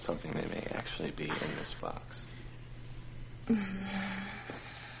squander it on something that may actually be in this box.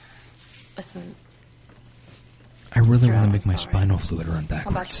 Listen. I really want to make my spinal fluid run How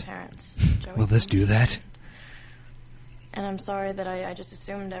about backwards. your parents? Joey? Will this do that? And I'm sorry that I just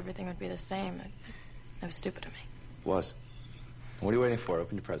assumed everything would be the same. That was stupid of me. Was. What are you waiting for?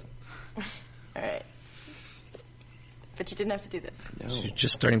 Open your present. All right. But you didn't have to do this. No. She's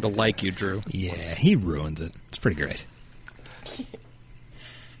just starting to like you, Drew. Yeah, he ruins it. It's pretty great.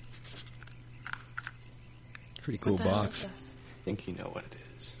 Pretty cool What the hell box. is this? I think you know what it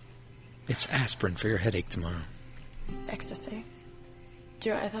is. It's aspirin for your headache tomorrow. Ecstasy.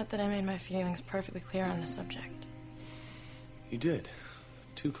 Joe, I thought that I made my feelings perfectly clear on this subject. You did.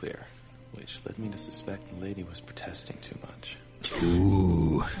 Too clear. Which led me to suspect the lady was protesting too much.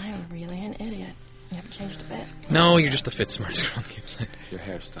 Ooh. I am really an idiot. You haven't changed a bit. No, you're just the fifth smartest girl on the website. Your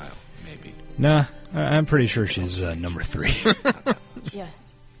hairstyle, maybe. Nah, I'm pretty sure she's number 3.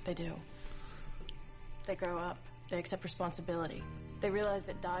 Yes, they do. They grow up. They accept responsibility. They realize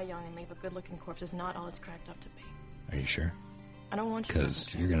that die young and leave a good-looking corpse is not all it's cracked up to be. Are you sure? I don't want you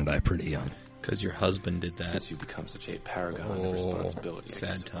Because you're going to die pretty young. Because your husband did that. Since you become such a paragon of responsibility.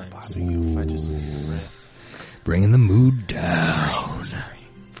 Sad times. If I just Bringing the mood down. Sorry.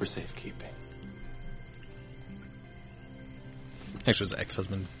 For safekeeping. Actually, it was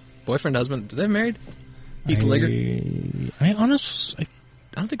ex-husband. Boyfriend, husband. Did they have married? Heath Ledger? I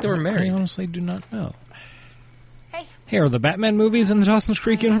don't think they were married. I honestly do not know. Hey. Hey, are the Batman movies in the Dawson's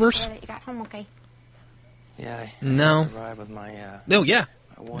Creek universe? You got home okay? Yeah, No. ride with my, No, yeah.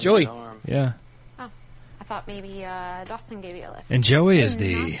 my Joey. arm. Yeah. Oh, I thought maybe Dawson gave you a lift. And Joey is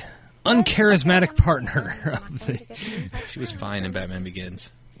the uncharismatic partner of the... She was fine in Batman Begins.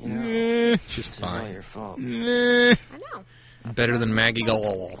 You know, She's this is all fine. your fault. I know. Better than Maggie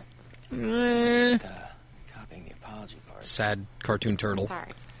Gull. Copying the apology part. Sad cartoon turtle. Sorry.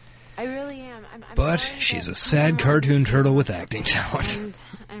 I really am. I'm But sorry she's that a sad cartoon turtle with acting talent. And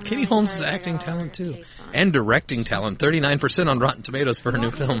I'm Katie really Holmes is sorry that I acting got all talent, over too. her case on it. And directing talent. 39% on Rotten Tomatoes for her new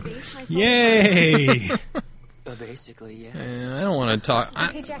film. Yay! Basically, yeah. I don't want to talk. I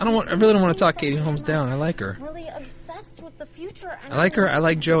Okay, Jack, really don't want to talk Katie Holmes down. I like her. Really obsessed with the future. I like her. I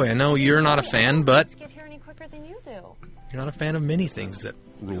like Joey. I know you're not a fan, but Get here any quicker than you do. you're not a fan of many things that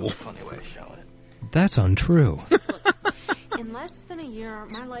rule. Funny way of showing it. That's untrue. In less than a year,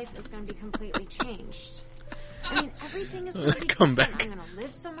 my life is going to be completely changed. I mean, everything is going to be Come different. back. I'm going to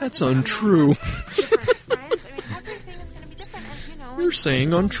live somewhere That's different. untrue. I'm gonna have different friends. I mean, everything is going to be different. And, you know, You're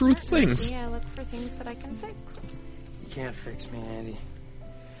saying untrue things. Yeah, I look for things that I can fix. You can't fix me, Andy.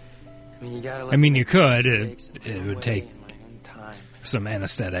 I mean, you gotta let I mean, me you make could. mistakes in It my would way, take in my own time. some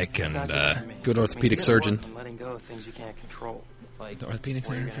anesthetic It's and, not just for me. Good I mean, orthopedic you gotta surgeon. work on letting go of things you can't control. Like The orthopedic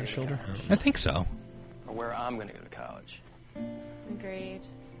where you're surgeon for his gonna go to shoulder? college, I think so. or where I'm going to go to college. Agreed.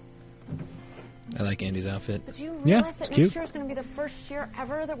 I like Andy's outfit. But do you Yeah, realize it's that cute. next year is going to be the first year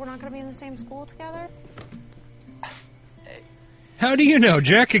ever that we're not going to be in the same school together? How do you know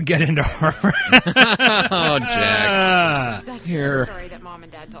Jack could get into Harvard? Oh, Jack. That's You're- the story that Mom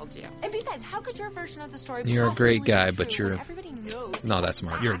and Dad told you. And besides, how could your version of the story You're a great possibly guy, be but true you're when everybody knows not that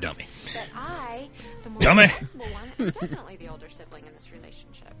smart. You're a dummy. that I, the more Dummy. responsible one. I'm definitely the older sibling in this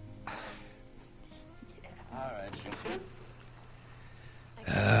relationship. All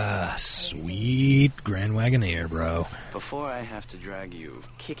right. Sweet Grand Wagoneer, bro. Before I have to drag you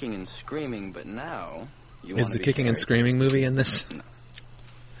kicking and screaming, but now you Is want the to be kicking and carried. screaming movie in this? No.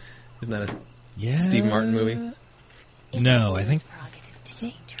 Isn't that a Steve Martin movie? No, I think...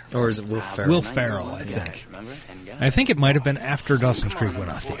 Or is it Will Ferrell? Will Ferrell, I think. I think it might have been after Dawson's Creek went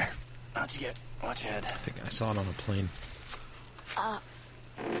off the air. How'd you get? Watch your head. I think I saw it on a plane.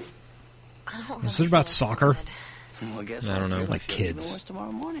 Is it about soccer? Well, guess I don't know. Like kids.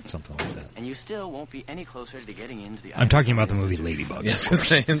 Tomorrow morning. Something like that. And you still won't be any closer to getting into the... I'm talking about the movie Ladybug. Yes, I was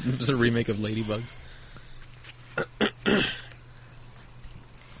saying it's a remake of Ladybugs.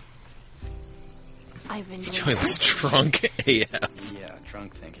 I've been doing Joy looks drunk AF. Yeah,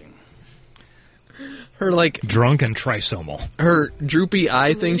 drunk thinking. Her, like... Drunk and trisomal. Her droopy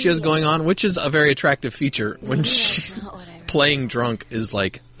eye thing she has going on, which is a very attractive feature when she's playing drunk, is,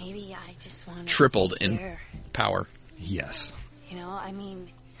 like, Maybe I just want tripled in power. Yes. You know, I mean,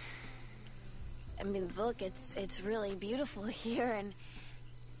 look, it's really beautiful here,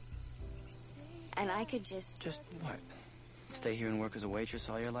 and I could just what? Stay here and work as a waitress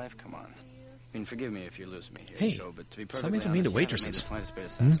all your life? Come on. I mean, forgive me if you lose me here, Hey, Joe, but to be stop perfectly being so mean to honest, you waitresses. haven't made the slightest bit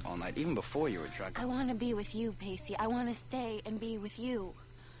of sense all night, even before you were drugged. I want to be with you, Pacey. I want to stay and be with you.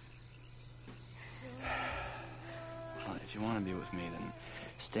 Well, if you want to be with me, then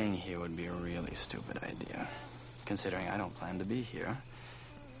staying here would be a really stupid idea. Considering I don't plan to be here.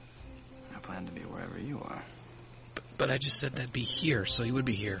 I plan to be wherever you are. But I just said that'd be here, so you would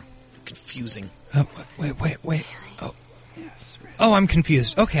be here. Confusing. Oh, wait. Oh. Yes, really. Oh, I'm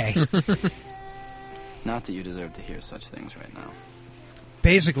confused. Okay. Not that you deserve to hear such things right now.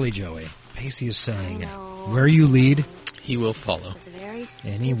 Basically, Joey, Pacey is saying, where you lead, he will follow.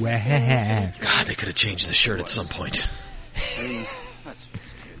 Anyway. God, they could have changed the shirt at some point. I mean, let's face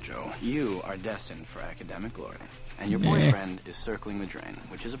it here, Joe. You are destined for academic glory. And your boyfriend is circling the drain,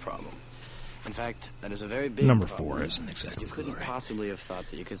 which is a problem. In fact, that is a very big Number problem. 4 isn't exactly You couldn't possibly have thought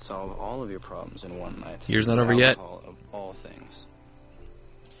that you could solve all of your problems in one night. Year's not over yet. Alcohol of all things.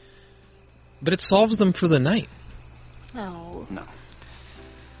 But it solves them for the night. No. No.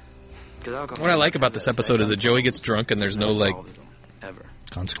 What I like about this episode is that Joey gets drunk and there's no, like... Ever.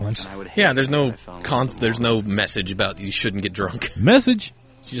 Consequence. Yeah, there's no there's no message about you shouldn't get drunk. Message?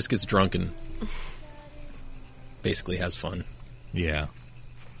 She just gets drunk and basically has fun. Yeah.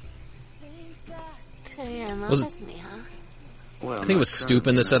 So you're in love Was it- with me, huh? Well, I think it was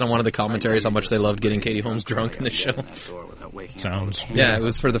Stupin that said on one of the commentaries how much they loved getting Katie Holmes drunk in the show. Sounds. Yeah, it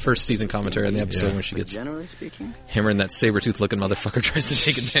was for the first season commentary on the episode when she gets Generally speaking, hammered and that saber-tooth looking motherfucker tries to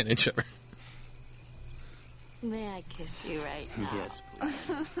take advantage of her. May I kiss you right now? Yes,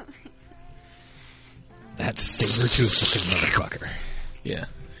 please. That saber-toothed looking motherfucker. Yeah,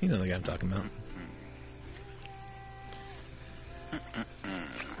 you know the guy I'm talking about.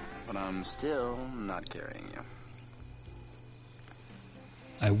 But I'm still not carrying you.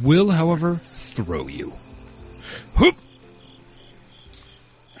 I will, however, throw you. Hoop!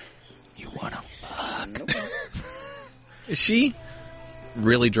 You wanna fuck? Is she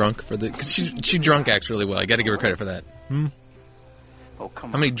really drunk for the... Cause she drunk acts really well. I gotta give her credit for that. Oh,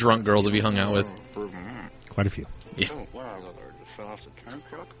 come How many drunk girls have you hung out with? Quite a few. Yeah. Oh, wow, just fell off the turnip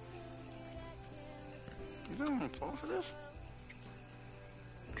truck. You don't want to fall for this?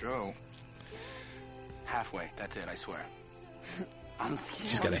 Joe. Halfway, that's it, I swear. I'm scared.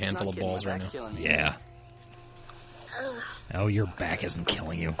 She's got a handful of balls right now. Yeah. Oh, your back isn't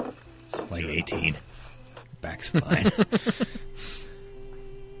killing you. Like 18. Back's fine.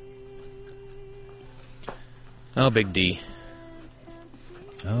 Oh, Big D.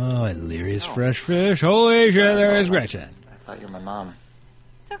 Oh, delirious fresh fish. Holy shit, there is Gretchen. I thought you were my mom.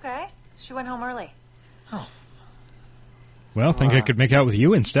 It's okay. She went home early. Well, think I could make out with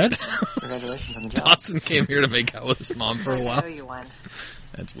you instead? Congratulations on the job. Dawson came here to make out with his mom for a I while. owe you one.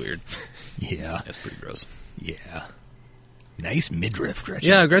 That's weird. Yeah. That's pretty gross. Yeah. Nice midriff, Gretchen.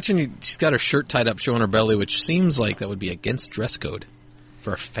 Yeah, Gretchen, she's got her shirt tied up showing her belly, which seems like that would be against dress code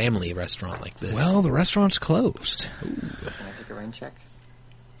for a family restaurant like this. Well, the restaurant's closed. Can I take a rain check?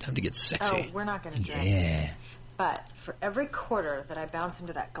 Time to get sexy. Oh, we're not going to drink. Yeah. But for every quarter that I bounce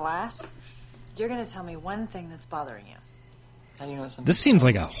into that glass, you're going to tell me one thing that's bothering you. How do you know something? This seems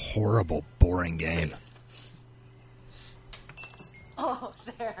like a horrible, boring game. Oh,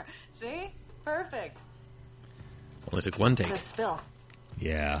 there. See? Perfect. Only took one take. It's a spill.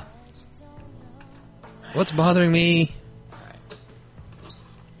 Yeah. What's bothering me?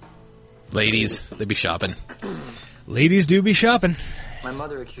 Ladies, they be shopping. Ladies do be shopping. My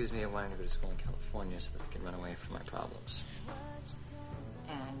mother accused me of wanting to go to school in California so that I could run away from my problems.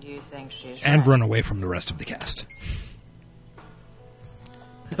 And you think she's And right. run away from the rest of the cast.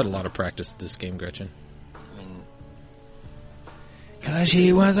 You've had a lot of practice at this game, Gretchen. I mean, 'Cause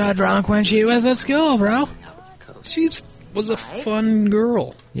she was a drunk when she was at school, bro. Was a fun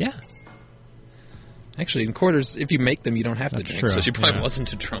girl. Yeah. Actually, in quarters, if you make them, you don't have to That's drink. true, So she probably yeah.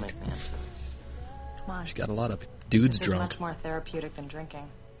 wasn't a drunk. Come on. She got a lot of dudes This drunk. is much more therapeutic than drinking.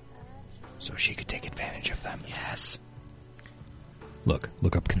 So she could take advantage of them. Yes. Look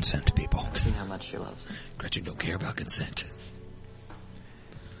up consent, people. I've seen how much she loves him. Gretchen don't care about consent.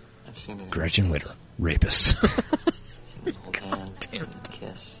 I've seen it. Gretchen Witter, rapist. Hold hands and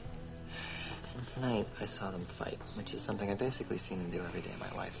kiss. And tonight, I saw them fight, which is something I've basically seen them do every day of my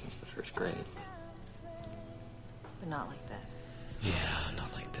life since the first grade. But not like this. Yeah,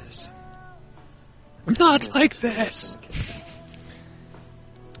 not like this. Not like this.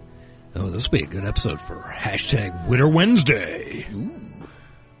 Oh, this will be a good episode for hashtag Witter Wednesday. Ooh.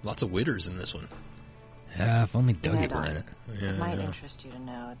 Lots of witters in this one. Yeah, if only Dougie Yeah, were in it. Yeah, It might I know. interest you to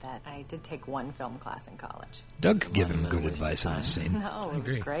know that I did take one film class in college. Doug could give him good advice in this scene. No, it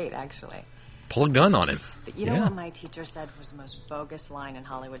was great, actually. Pull a gun on him. But you know Yeah. what my teacher said was the most bogus line in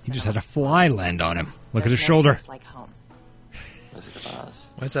Hollywood He cinema? just had a fly land on him. Look at There's his no shoulder. place like home. Wizard of Oz.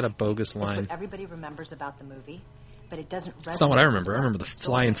 Why is that a bogus It's what line? everybody remembers about the movie, but it doesn't resonate. That's not what I remember. I with remember the story.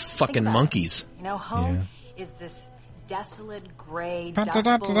 flying Think fucking about it. monkeys. You know, home is this desolate, gray, Da, da, dust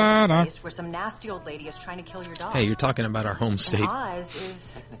da, bowl da, da. place where some nasty old lady is trying to kill your dog. Hey, you're talking about our home And state. Oz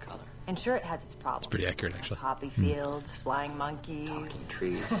is Technicolor. And sure, it has its problems. It's pretty accurate, actually. Poppy fields, flying monkeys, talking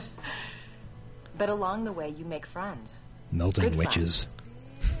trees. But along the way, you make friends. Melting Good witches.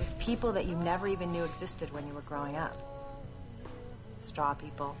 With people that you never even knew existed when you were growing up. Straw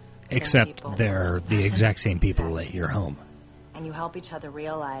people. thin Except people. they're the exact same people at your home. And you help each other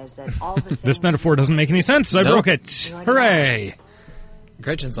realize that all the things This metaphor doesn't make any sense. I Nope. broke it. You already Hooray!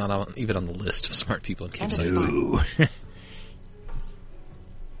 Gretchen's not even on the list of smart people in Cape And Sites. it's Ooh.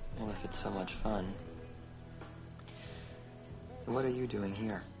 Well, if it's so much fun, what are you doing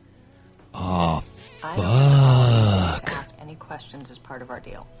here? Oh, I don't want fuck. to ask any questions as part of our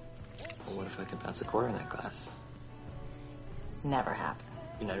deal. Well, what if I could bounce a quarter in that glass? Never happen.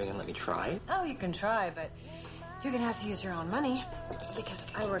 You're not even gonna let me try? Oh, you can try, but you're gonna have to use your own money because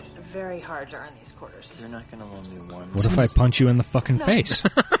I worked very hard to earn these quarters. You're not gonna loan me one. What if I punch you in the fucking No. face? I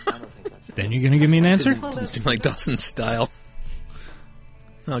don't think that's Then you're gonna give me an answer? Doesn't seem like Dawson's style.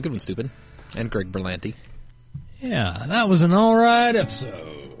 Oh, good one, stupid. And Greg Berlanti. Yeah, that was an alright episode.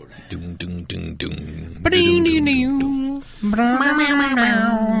 Doom, doom, doom, doom. Ba-ding-ding-ding.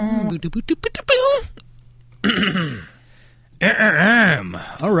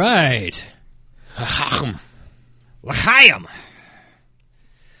 All right. L'chaim.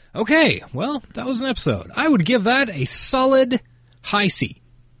 Okay, well, that was an episode. I would give that a solid high C.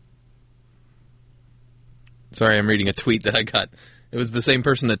 Sorry, I'm reading a tweet that I got. It was the same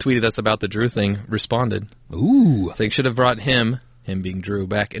person that tweeted us about the Drew thing responded. Ooh. Saying should have brought him being Drew,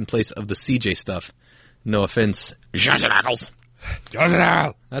 back in place of the CJ stuff. No offense, Johnson Ackles.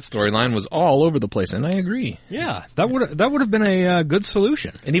 That storyline was all over the place, and I agree. Yeah, that would have been a good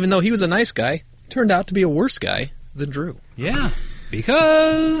solution. And even though he was a nice guy, turned out to be a worse guy than Drew. Yeah,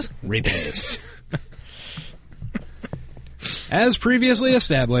 because rapist. As previously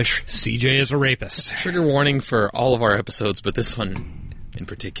established, CJ is a rapist. Trigger warning for all of our episodes, but this one in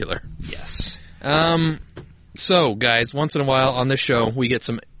particular. Yes. So, guys, once in a while on this show, we get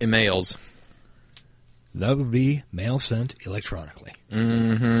some emails. That would be mail sent electronically.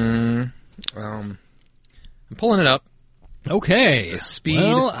 Mm-hmm. I'm pulling it up. Okay. The speed.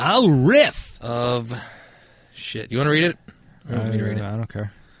 Well, I'll riff. Of shit. You want to read it? Or you want me to read it? I don't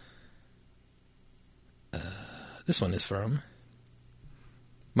care. This one is from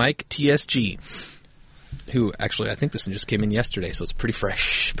Mike TSG, who actually, I think this one just came in yesterday, so it's pretty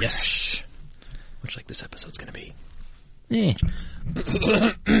fresh. Yes. Much like this episode's going to be.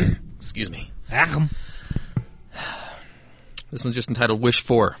 Excuse me. This one's just entitled Wish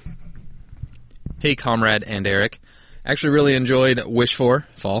For. Hey, Comrade and Eric. Actually really enjoyed Wish For,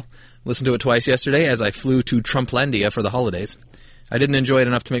 Fall. Listened to it twice yesterday as I flew to Trumplandia for the holidays. I didn't enjoy it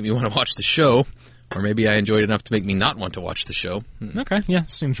enough to make me want to watch the show, or maybe I enjoyed it enough to make me not want to watch the show. Okay, yeah,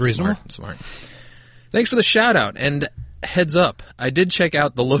 seems reasonable. Smart. Thanks for the shout-out, and heads up, I did check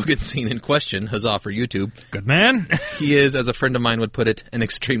out the Logan scene in question, huzzah for YouTube. Good man. He is, as a friend of mine would put it, an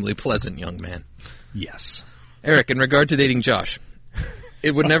extremely pleasant young man. Yes. Eric, in regard to dating Josh,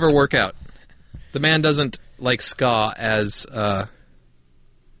 it would never work out. The man doesn't like ska as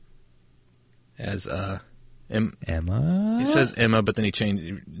Emma? It says Emma, but then he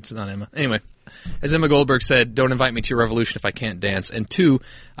changed. It's not Emma. Anyway, as Emma Goldberg said, don't invite me to your revolution if I can't dance. And 2,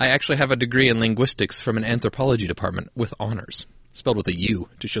 I actually have a degree in linguistics from an anthropology department with honors. Spelled with a U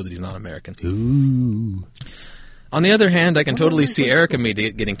to show that he's not American. Ooh. On the other hand, I can totally see Eric and me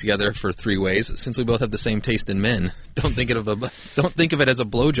getting together for 3 ways, since we both have the same taste in men. Don't think of it as a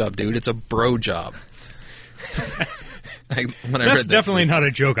blowjob, dude. It's a bro job. That's definitely not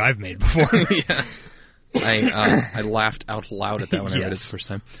a joke I've made before. Yeah. I laughed out loud at that when I read it the first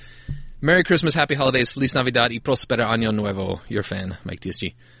time. Merry Christmas, Happy Holidays, Feliz Navidad y Prospero Año Nuevo. Your fan, Mike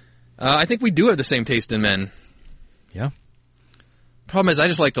TSG. I think we do have the same taste in men. Yeah. Problem is, I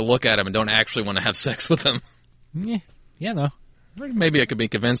just like to look at them and don't actually want to have sex with them. Yeah, though. Maybe I could be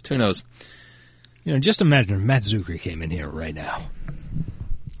convinced. Who knows? You know, just imagine if Matt Zuckery came in here right now.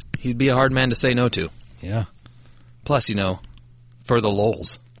 He'd be a hard man to say no to. Yeah. Plus, you know, for the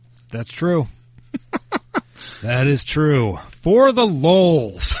lols. That's true. That is true. For the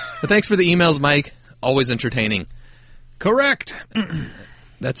lols. But thanks for the emails, Mike. Always entertaining. Correct.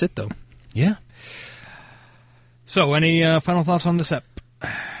 That's it, though. Yeah. So, any final thoughts on this ep?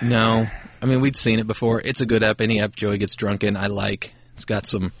 No. I mean, we'd seen it before. It's a good ep. Any ep Joey gets drunk in, I like. It's got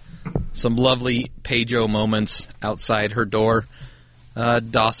some lovely Pedro moments outside her door.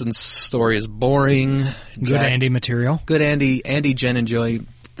 Dawson's story is boring. Good Andy material. Good Andy. Andy, Jen, and Joey,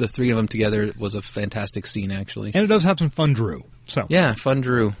 the 3 of them together was a fantastic scene, actually. And it does have some fun Drew. So yeah, fun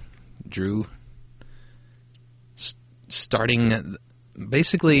Drew. Drew. Starting,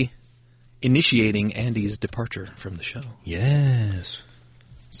 basically initiating Andy's departure from the show. Yes.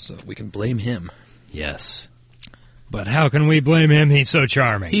 So we can blame him. Yes. But how can we blame him? He's so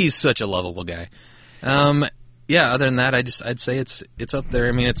charming. He's such a lovable guy. Yeah, other than that, I'd say it's up there.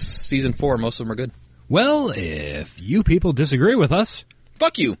 I mean, it's season 4. Most of them are good. Well, if you people disagree with us...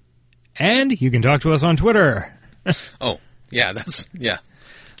 Fuck you! And you can talk to us on Twitter. Oh, yeah, yeah.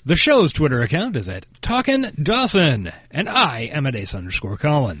 The show's Twitter account is at Talkin' Dawson, and I am at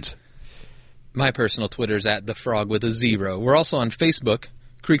Ace_Collins. My personal Twitter is at The Frog with a 0. We're also on Facebook,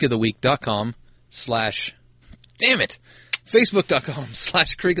 creekoftheweek.com/ damn it! Facebook.com/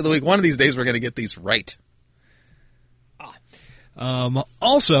 Creek of the Week. One of these days we're going to get these right.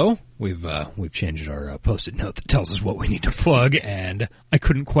 Also, we've changed our post-it note that tells us what we need to plug, and I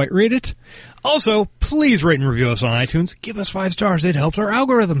couldn't quite read it. Also, please rate and review us on iTunes. Give us 5 stars. It helps our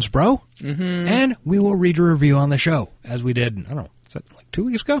algorithms, bro. Mm-hmm. And we will read your review on the show, as we did, I don't know, is that like 2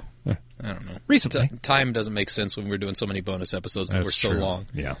 weeks ago? I don't know. Recently. Time doesn't make sense when we're doing so many bonus episodes that were so long.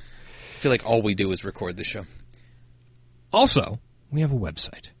 Yeah. I feel like all we do is record the show. Also, we have a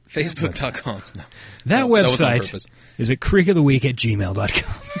website. Facebook.com. No. That website is at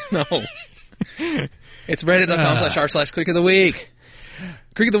creekoftheweek@gmail.com. No. It's reddit.com/r/Creek of the Week.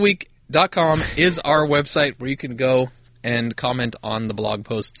 Creekoftheweek.com is our website where you can go and comment on the blog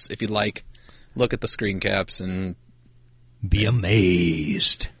posts if you'd like. Look at the screen caps and... be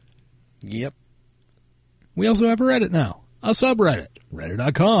amazed. Yep. We also have a Reddit now. A subreddit.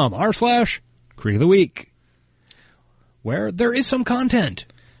 Reddit.com/Creek of the Week. Where there is some content.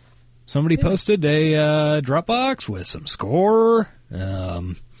 Somebody posted a Dropbox with some score.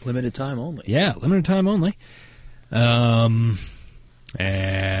 Limited time only. Yeah, limited time only. And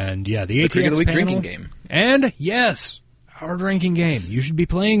yeah, the ATX Creek of the Week panel. drinking game. And yes, our drinking game. You should be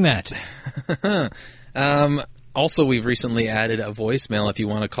playing that. Also, we've recently added a voicemail if you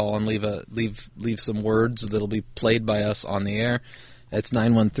want to call and leave some words that'll be played by us on the air. It's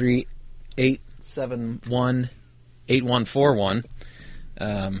 913-871-8141.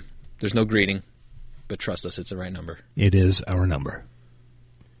 There's no greeting, but trust us, it's the right number. It is our number.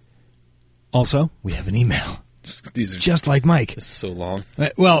 Also, we have an email. These are just like Mike. This is so long.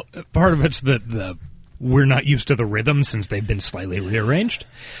 Well, part of it's the we're not used to the rhythm since they've been slightly rearranged.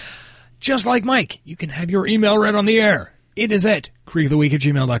 Just like Mike, you can have your email read on the air. It is at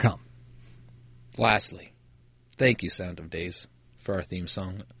creekoftheweek@gmail.com. Lastly, thank you, Sound of Days, for our theme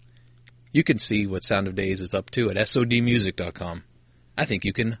song. You can see what Sound of Days is up to at sodmusic.com. I think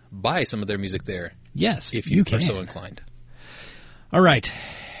you can buy some of their music there. Yes, if you can. are so inclined. All right.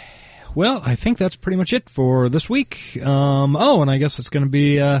 Well, I think that's pretty much it for this week. And I guess it's going to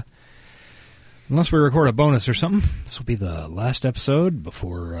be, unless we record a bonus or something, this will be the last episode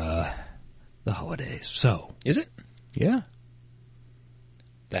before the holidays. So, is it? Yeah.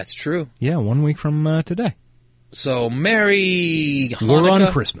 That's true. Yeah, 1 week from today. So, Merry Hanukkah. War on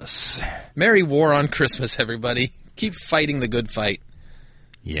Christmas. Merry War on Christmas, everybody. Keep fighting the good fight.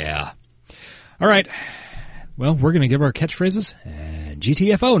 Yeah. All right. Well, we're going to give our catchphrases. And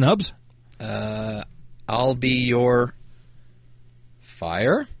GTFO, Nubs. I'll be your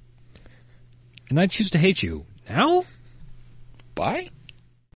fire. and I choose to hate you. Now? Bye?